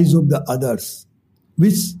eyes of the others,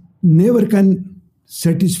 which never can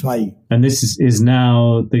satisfy. And this is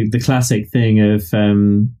now the classic thing of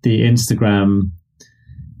the Instagram,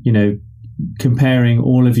 comparing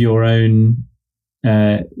all of your own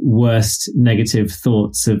worst negative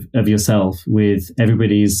thoughts of yourself with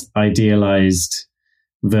everybody's idealized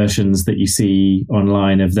versions that you see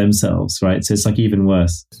online of themselves, right? So it's like even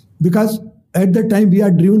worse. Because at the time we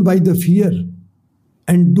are driven by the fear,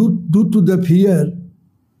 and due to the fear,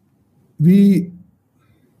 we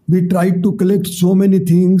try to collect so many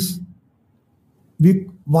things. We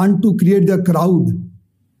want to create the crowd,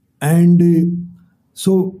 and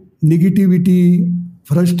so negativity,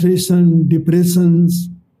 frustration, depressions,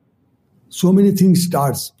 so many things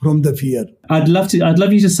starts from the fear. I'd love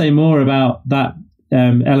you to say more about that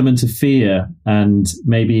element of fear, and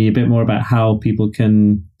maybe a bit more about how people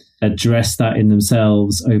can address that in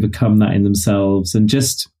themselves, overcome that in themselves, and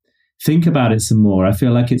just think about it some more. I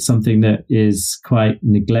feel like it's something that is quite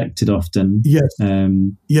neglected often. Yes.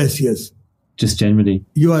 Yes. Just generally.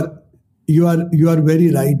 You are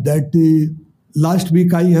very right that last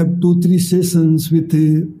week I have 2-3 sessions with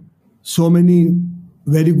so many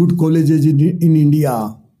very good colleges in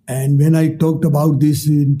India. And when I talked about this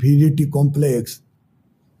inferiority complex,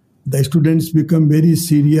 the students become very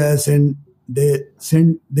serious, and they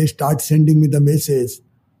start sending me the message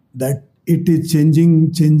that it is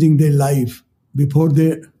changing their life before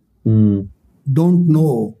they don't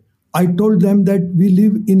know. I told them that we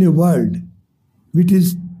live in a world which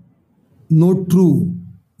is not true.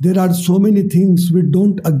 There are so many things which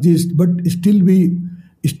don't exist, but still we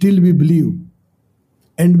believe,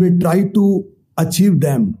 and we try to achieve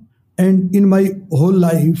them. And in my whole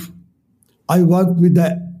life, I worked with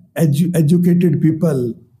the educated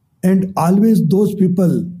people, and always those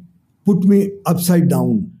people put me upside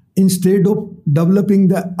down. Instead of developing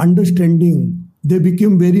the understanding, they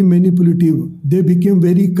became very manipulative. They became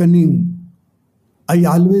very cunning. I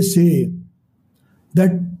always say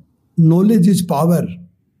that knowledge is power,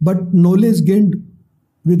 but knowledge gained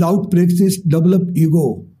without practice develop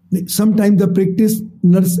ego. Sometimes the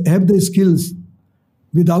practitioners have the skills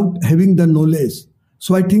without having the knowledge.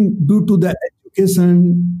 So I think due to the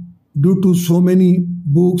education, due to so many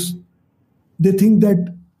books, they think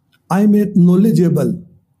that I'm knowledgeable,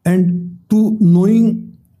 and to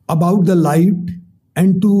knowing about the light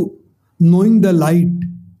and to knowing the light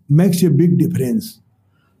makes a big difference.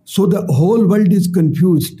 So the whole world is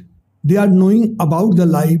confused. They are knowing about the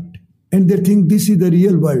light and they think this is the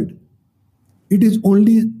real world. It is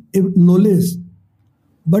only a knowledge,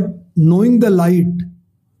 but knowing the light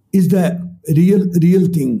is the real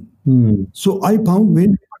thing. So I found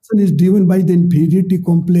when a person is driven by the inferiority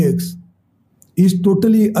complex, is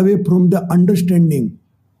totally away from the understanding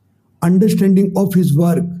of his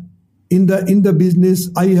work. In the business,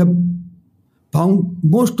 I have found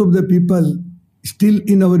most of the people still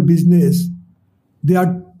in our business, they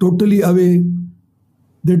are totally away.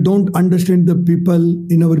 They don't understand the people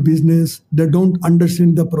in our business. They don't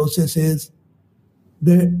understand the processes.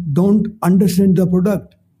 They don't understand the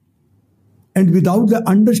product. And without the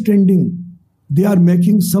understanding, they are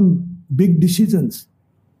making some big decisions.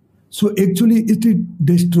 So actually it is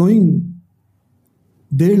destroying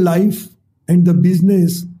their life and the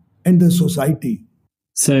business and the society.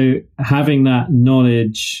 So having that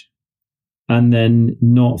knowledge and then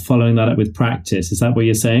not following that up with practice, is that what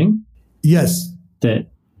you're saying? Yes.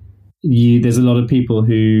 That there's a lot of people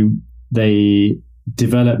who they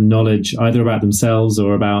develop knowledge either about themselves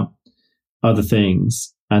or about other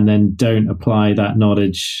things and then don't apply that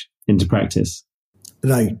knowledge into practice.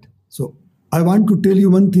 Right. So I want to tell you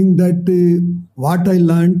one thing that what I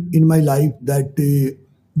learned in my life that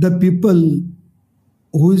the people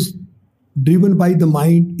who is driven by the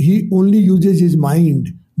mind, he only uses his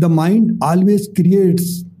mind. The mind always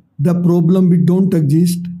creates the problem which don't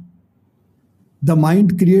exist. The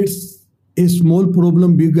mind creates a small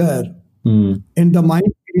problem bigger, and the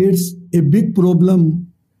mind creates a big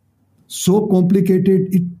problem so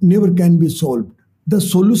complicated it never can be solved. The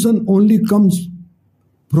solution only comes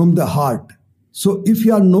from the heart. So if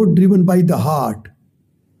you are not driven by the heart,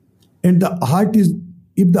 and the heart is,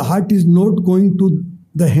 if the heart is not going to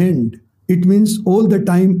the hand, it means all the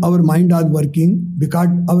time our mind are working because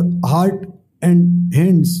our heart and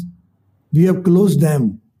hands, we have closed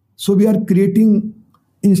them. So we are creating,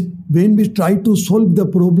 when we try to solve the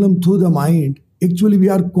problem through the mind, actually we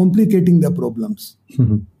are complicating the problems.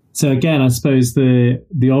 So again, I suppose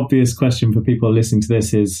the obvious question for people listening to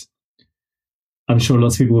this is, I'm sure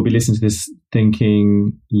lots of people will be listening to this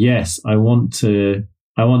thinking, yes, I want to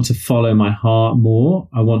follow my heart more.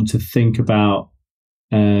 I want to think about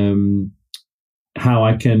how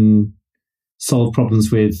I can solve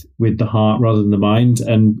problems with the heart rather than the mind,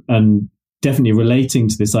 and definitely relating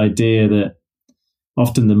to this idea that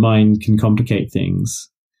often the mind can complicate things.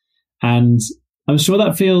 And I'm sure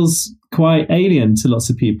that feels quite alien to lots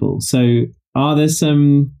of people. So are there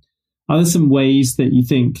some ways that you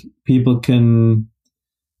think people can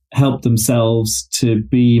help themselves to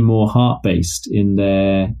be more heart-based in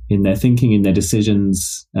their thinking, in their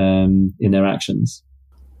decisions, in their actions?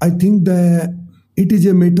 I think that it is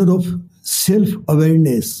a matter of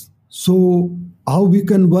self-awareness. So how we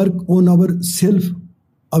can work on our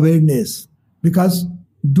self-awareness, because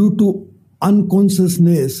due to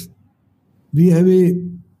unconsciousness, we have a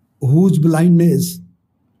huge blindness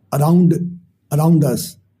around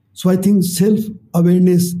us. So I think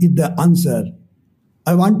self-awareness is the answer.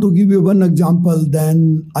 I want to give you one example.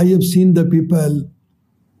 Then I have seen the people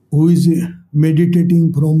who is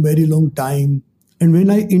meditating from very long time. And when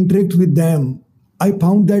I interact with them, I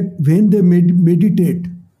found that when they meditate,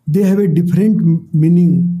 they have a different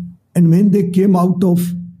meaning. And when they came out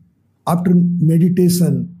of after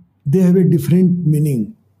meditation, they have a different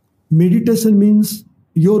meaning. Meditation means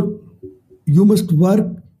you must work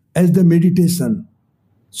as the meditation.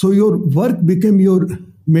 So your work became your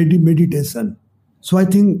meditation. So I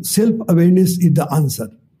think self-awareness is the answer.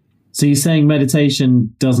 So you're saying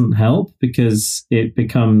meditation doesn't help because it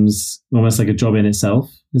becomes almost like a job in itself?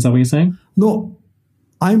 Is that what you're saying? No,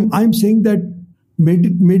 I'm saying that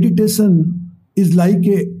meditation is like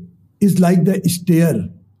the stair.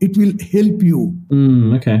 It will help you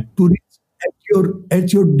to reach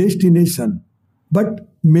at your destination. But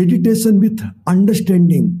meditation with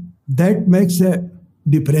understanding, that makes a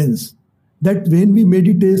difference. That when we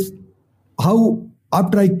meditate, how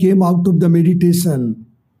after I came out of the meditation,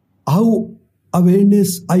 how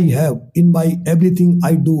awareness I have in my everything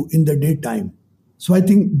I do in the daytime. So I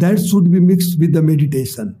think that should be mixed with the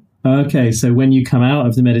meditation. Okay, so when you come out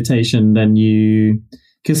of the meditation, then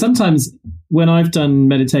because sometimes when I've done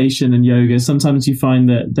meditation and yoga, sometimes you find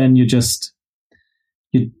that then you're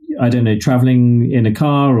I don't know, traveling in a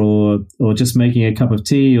car or just making a cup of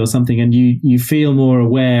tea or something, and you feel more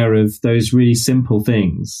aware of those really simple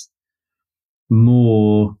things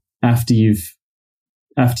more after you've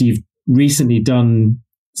recently done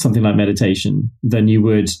something like meditation than you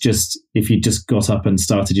would just if you just got up and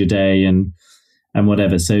started your day and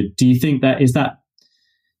whatever. So do you think that is that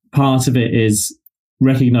part of it is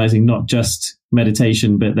recognizing not just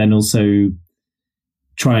meditation, but then also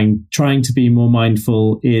trying to be more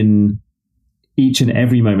mindful in each and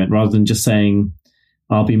every moment, rather than just saying,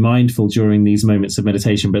 I'll be mindful during these moments of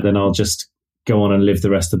meditation, but then I'll just go on and live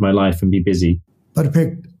the rest of my life and be busy?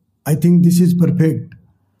 Perfect. I think this is perfect.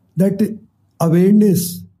 That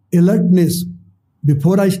awareness, alertness,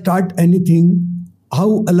 before I start anything,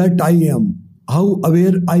 how alert I am, how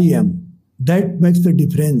aware I am, that makes the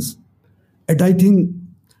difference. And I think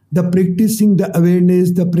the practicing the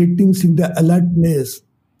awareness, the practicing the alertness,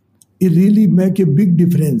 it really make a big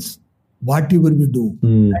difference, whatever we do.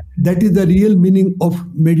 That is the real meaning of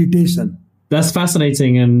meditation. That's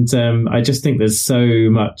fascinating. And I just think there's so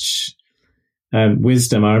much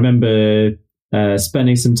wisdom. I remember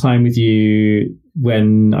spending some time with you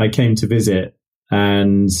when I came to visit,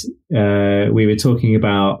 and we were talking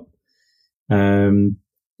about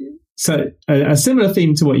so a similar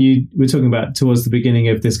theme to what you were talking about towards the beginning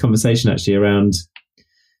of this conversation, actually, around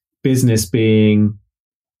business being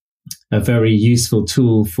a very useful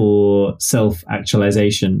tool for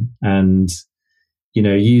self-actualization, and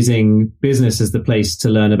using business as the place to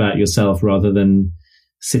learn about yourself rather than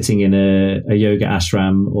sitting in a yoga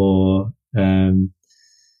ashram or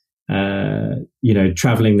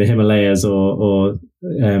traveling the Himalayas or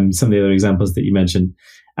some of the other examples that you mentioned.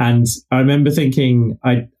 And I remember thinking,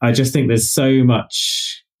 I just think there's so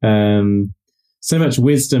much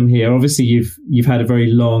wisdom here. Obviously, you've had a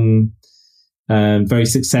very long, very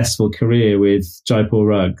successful career with Jaipur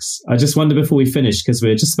Rugs. I just wonder, before we finish, because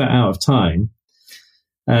we're just about out of time,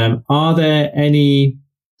 are there any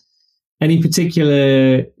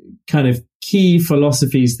particular kind of key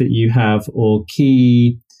philosophies that you have, or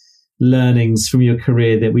key learnings from your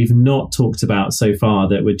career that we've not talked about so far,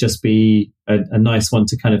 that would just be a nice one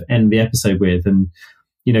to kind of end the episode with? And,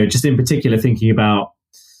 just in particular thinking about,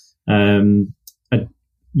 I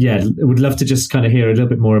would love to just kind of hear a little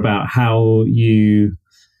bit more about how you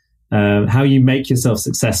make yourself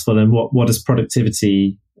successful, and what does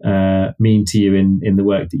productivity mean to you in the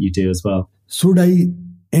work that you do as well. Should I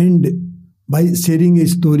end by sharing a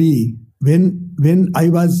story? When I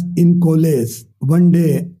was in college, one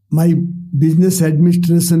day my business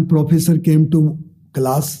administration professor came to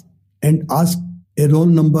class and asked a roll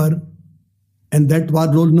number, and that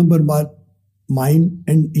was roll number was mine,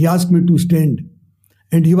 and he asked me to stand.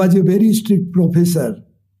 And he was a very strict professor,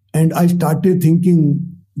 and I started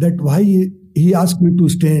thinking that why he asked me to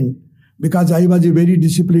stand, because I was a very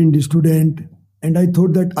disciplined student, and I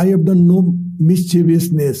thought that I have done no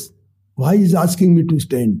mischievousness. Why is asking me to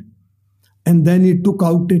stand? And then he took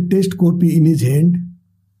out a test copy in his hand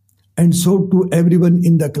and showed to everyone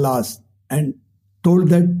in the class and told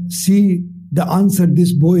that, see the answer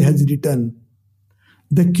this boy has written.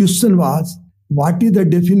 The question was, what is the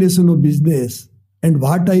definition of business? And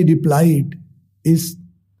what I replied is,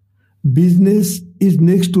 business is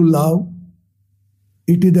next to love.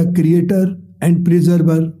 It is the creator and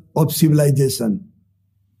preserver of civilization.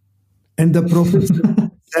 And the professor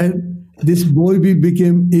said, this boy will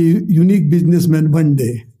become a unique businessman one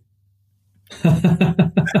day.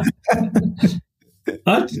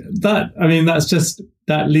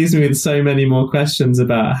 That leaves me with so many more questions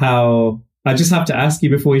about how. I just have to ask you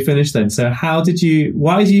before we finish then. So why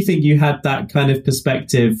do you think you had that kind of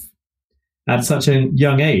perspective at such a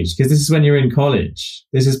young age? Because this is when you're in college.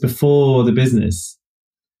 This is before the business.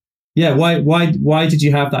 Yeah. Why did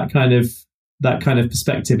you have that kind of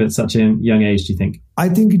perspective at such a young age, do you think? I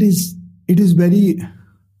think it is very,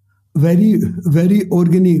 very, very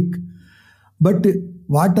organic. But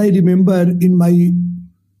what I remember in my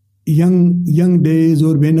young days,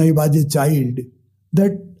 or when I was a child,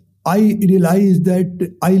 that I realized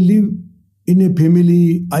that I live in a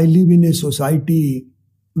family, I live in a society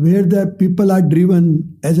where the people are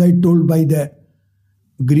driven, as I told, by the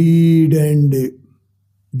greed and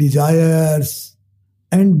desires,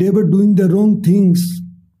 and they were doing the wrong things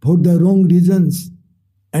for the wrong reasons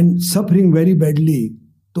and suffering very badly.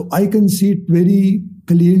 So I can see it very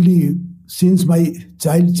clearly since my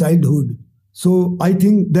childhood. So I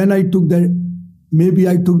think then I took the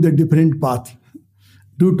different path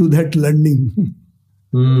due to that learning.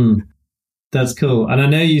 That's cool. And I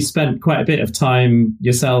know you spent quite a bit of time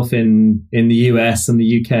yourself in the US and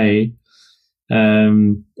the UK,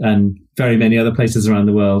 and very many other places around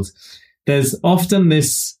the world. There's often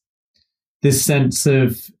this sense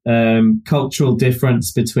of cultural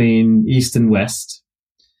difference between East and West.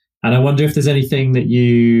 And I wonder if there's anything that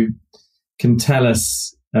you can tell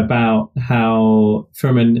us about how,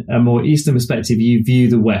 from a more Eastern perspective, you view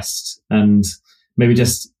the West. And maybe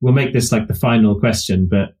we'll make this like the final question,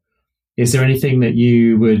 but is there anything that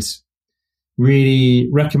you would really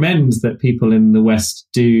recommend that people in the West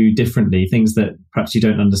do differently? Things that perhaps you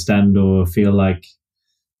don't understand or feel like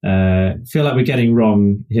we're getting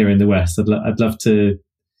wrong here in the West? I'd love to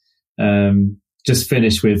just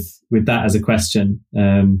finish with that as a question.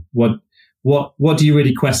 What do you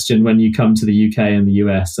really question when you come to the UK and the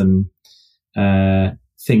US, and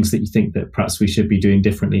things that you think that perhaps we should be doing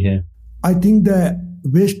differently here? I think the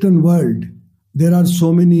Western world, there are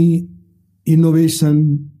so many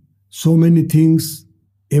innovation, so many things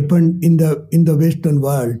happened in the Western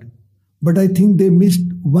world. But I think they missed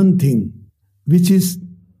one thing, which is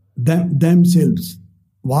themselves.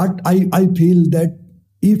 What I feel that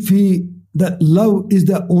the love is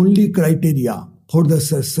the only criteria for the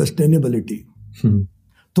sustainability.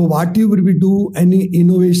 So whatever we do, any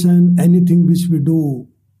innovation, anything which we do,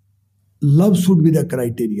 love should be the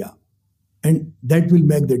criteria. And that will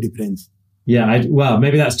make the difference. Yeah,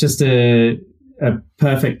 maybe that's just a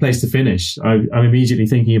perfect place to finish. I'm immediately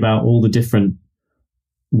thinking about all the different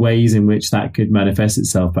ways in which that could manifest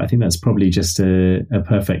itself, but I think that's probably just a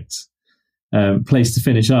perfect place to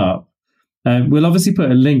finish up. We'll obviously put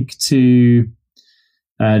a link to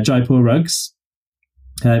Jaipur Rugs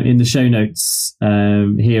in the show notes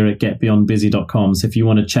here at getbeyondbusy.com. So if you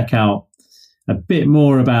want to check out a bit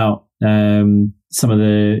more about some of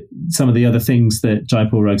the other things that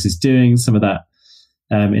Jaipur Rugs is doing, some of that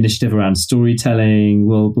initiative around storytelling,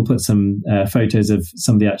 we'll put some photos of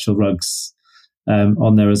some of the actual rugs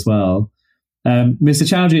on there as well. Mr.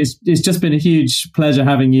 Chaudhary, it's just been a huge pleasure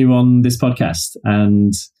having you on this podcast.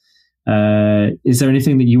 And is there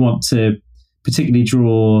anything that you want to particularly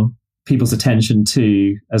draw people's attention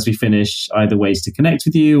to as we finish, either ways to connect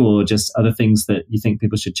with you or just other things that you think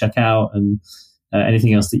people should check out, and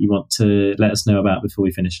anything else that you want to let us know about before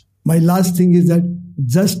we finish? My last thing is that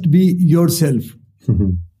just be yourself.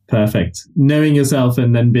 Perfect. Knowing yourself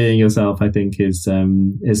and then being yourself, I think, is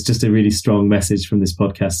just a really strong message from this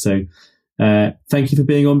podcast. So thank you for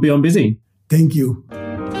being on Beyond Busy. Thank you.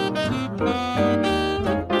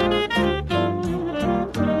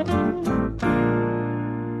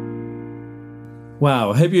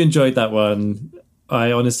 Wow, I hope you enjoyed that one.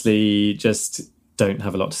 I honestly just don't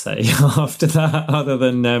have a lot to say after that, other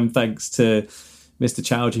than thanks to Mr.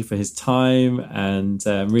 Chaudhary for his time, and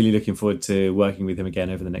really looking forward to working with him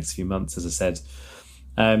again over the next few months, as I said.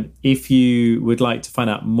 If you would like to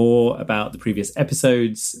find out more about the previous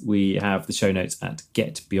episodes, we have the show notes at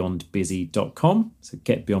getbeyondbusy.com. So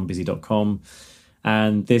getbeyondbusy.com.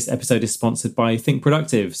 And this episode is sponsored by Think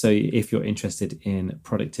Productive. So if you're interested in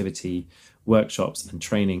productivity workshops and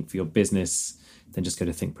training for your business, then just go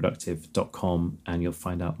to thinkproductive.com and you'll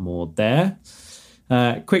find out more there.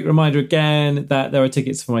 Quick reminder again that there are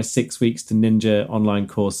tickets for my 6 weeks to Ninja online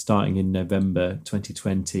course starting in November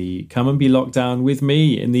 2020. Come and be locked down with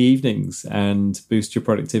me in the evenings and boost your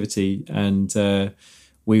productivity, and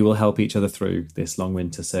we will help each other through this long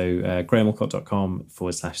winter. So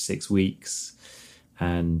grahamwalcott.com/6 weeks,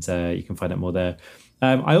 and you can find out more there.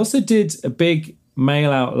 I also did a big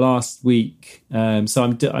mail out last week. So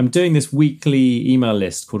I'm doing this weekly email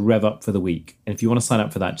list called Rev Up for the Week. And if you want to sign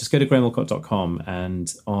up for that, just go to grahamwalcott.com,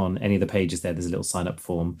 and on any of the pages there's a little sign up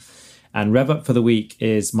form. And Rev Up for the Week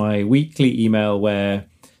is my weekly email where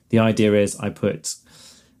the idea is I put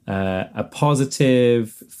a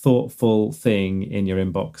positive, thoughtful thing in your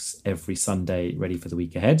inbox every Sunday ready for the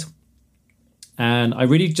week ahead. And I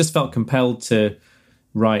really just felt compelled to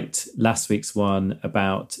write last week's one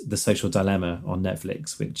about The Social Dilemma on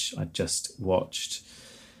Netflix, which I just watched.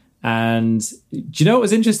 And do you know what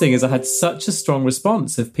was interesting is I had such a strong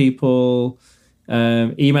response of people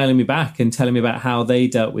emailing me back and telling me about how they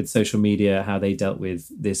dealt with social media, how they dealt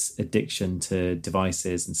with this addiction to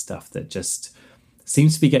devices and stuff that just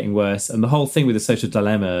seems to be getting worse. And the whole thing with The Social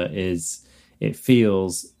Dilemma is it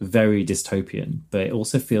feels very dystopian, but it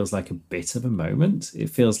also feels like a bit of a moment. It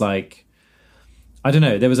feels like, I don't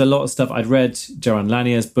know, there was a lot of stuff. I'd read Jaron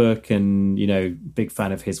Lanier's book and, big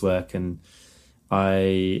fan of his work. And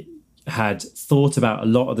I had thought about a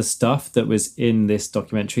lot of the stuff that was in this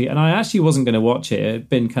documentary. And I actually wasn't going to watch it. It had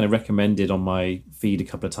been kind of recommended on my feed a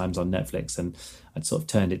couple of times on Netflix. And I'd sort of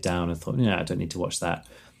turned it down and thought, I don't need to watch that.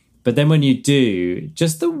 But then when you do,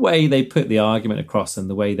 just the way they put the argument across and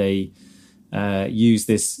the way they use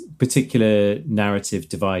this particular narrative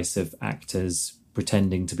device of actors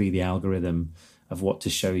pretending to be the algorithm of what to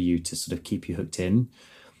show you to sort of keep you hooked in,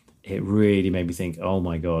 it really made me think, oh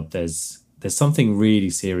my God, there's something really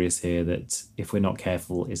serious here that if we're not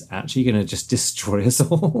careful is actually going to just destroy us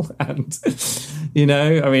all. And,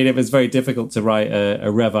 it was very difficult to write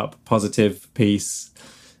a rev up positive piece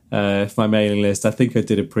for my mailing list. I think I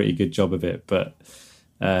did a pretty good job of it, but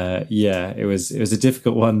it was a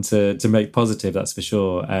difficult one to make positive, that's for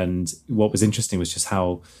sure. And what was interesting was just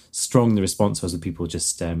how strong the response was with people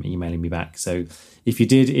just emailing me back. So if you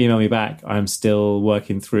did email me back, I'm still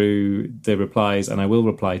working through the replies, and I will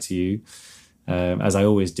reply to you, as I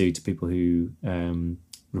always do to people who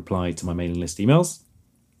reply to my mailing list emails.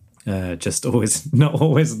 Just always, not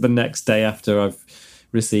always the next day after I've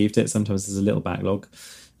received it. Sometimes there's a little backlog.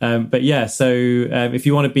 But yeah, so if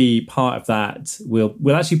you want to be part of that,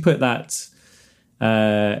 we'll actually put that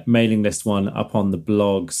mailing list one up on the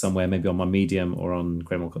blog somewhere, maybe on my Medium or on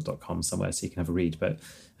grahamwalcott.com somewhere, so you can have a read. But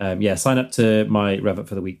sign up to my Rev Up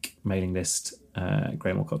for the Week mailing list,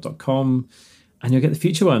 grahamwalcott.com, and you'll get the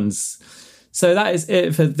future ones. So that is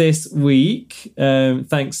it for this week.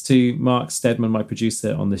 Thanks to Mark Steadman, my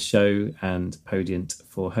producer on the show, and Podient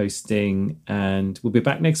for hosting. And we'll be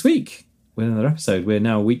back next week with another episode. We're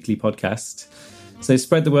now a weekly podcast. So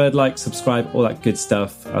spread the word, like, subscribe, all that good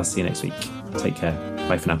stuff. I'll see you next week. Take care.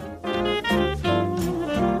 Bye for now.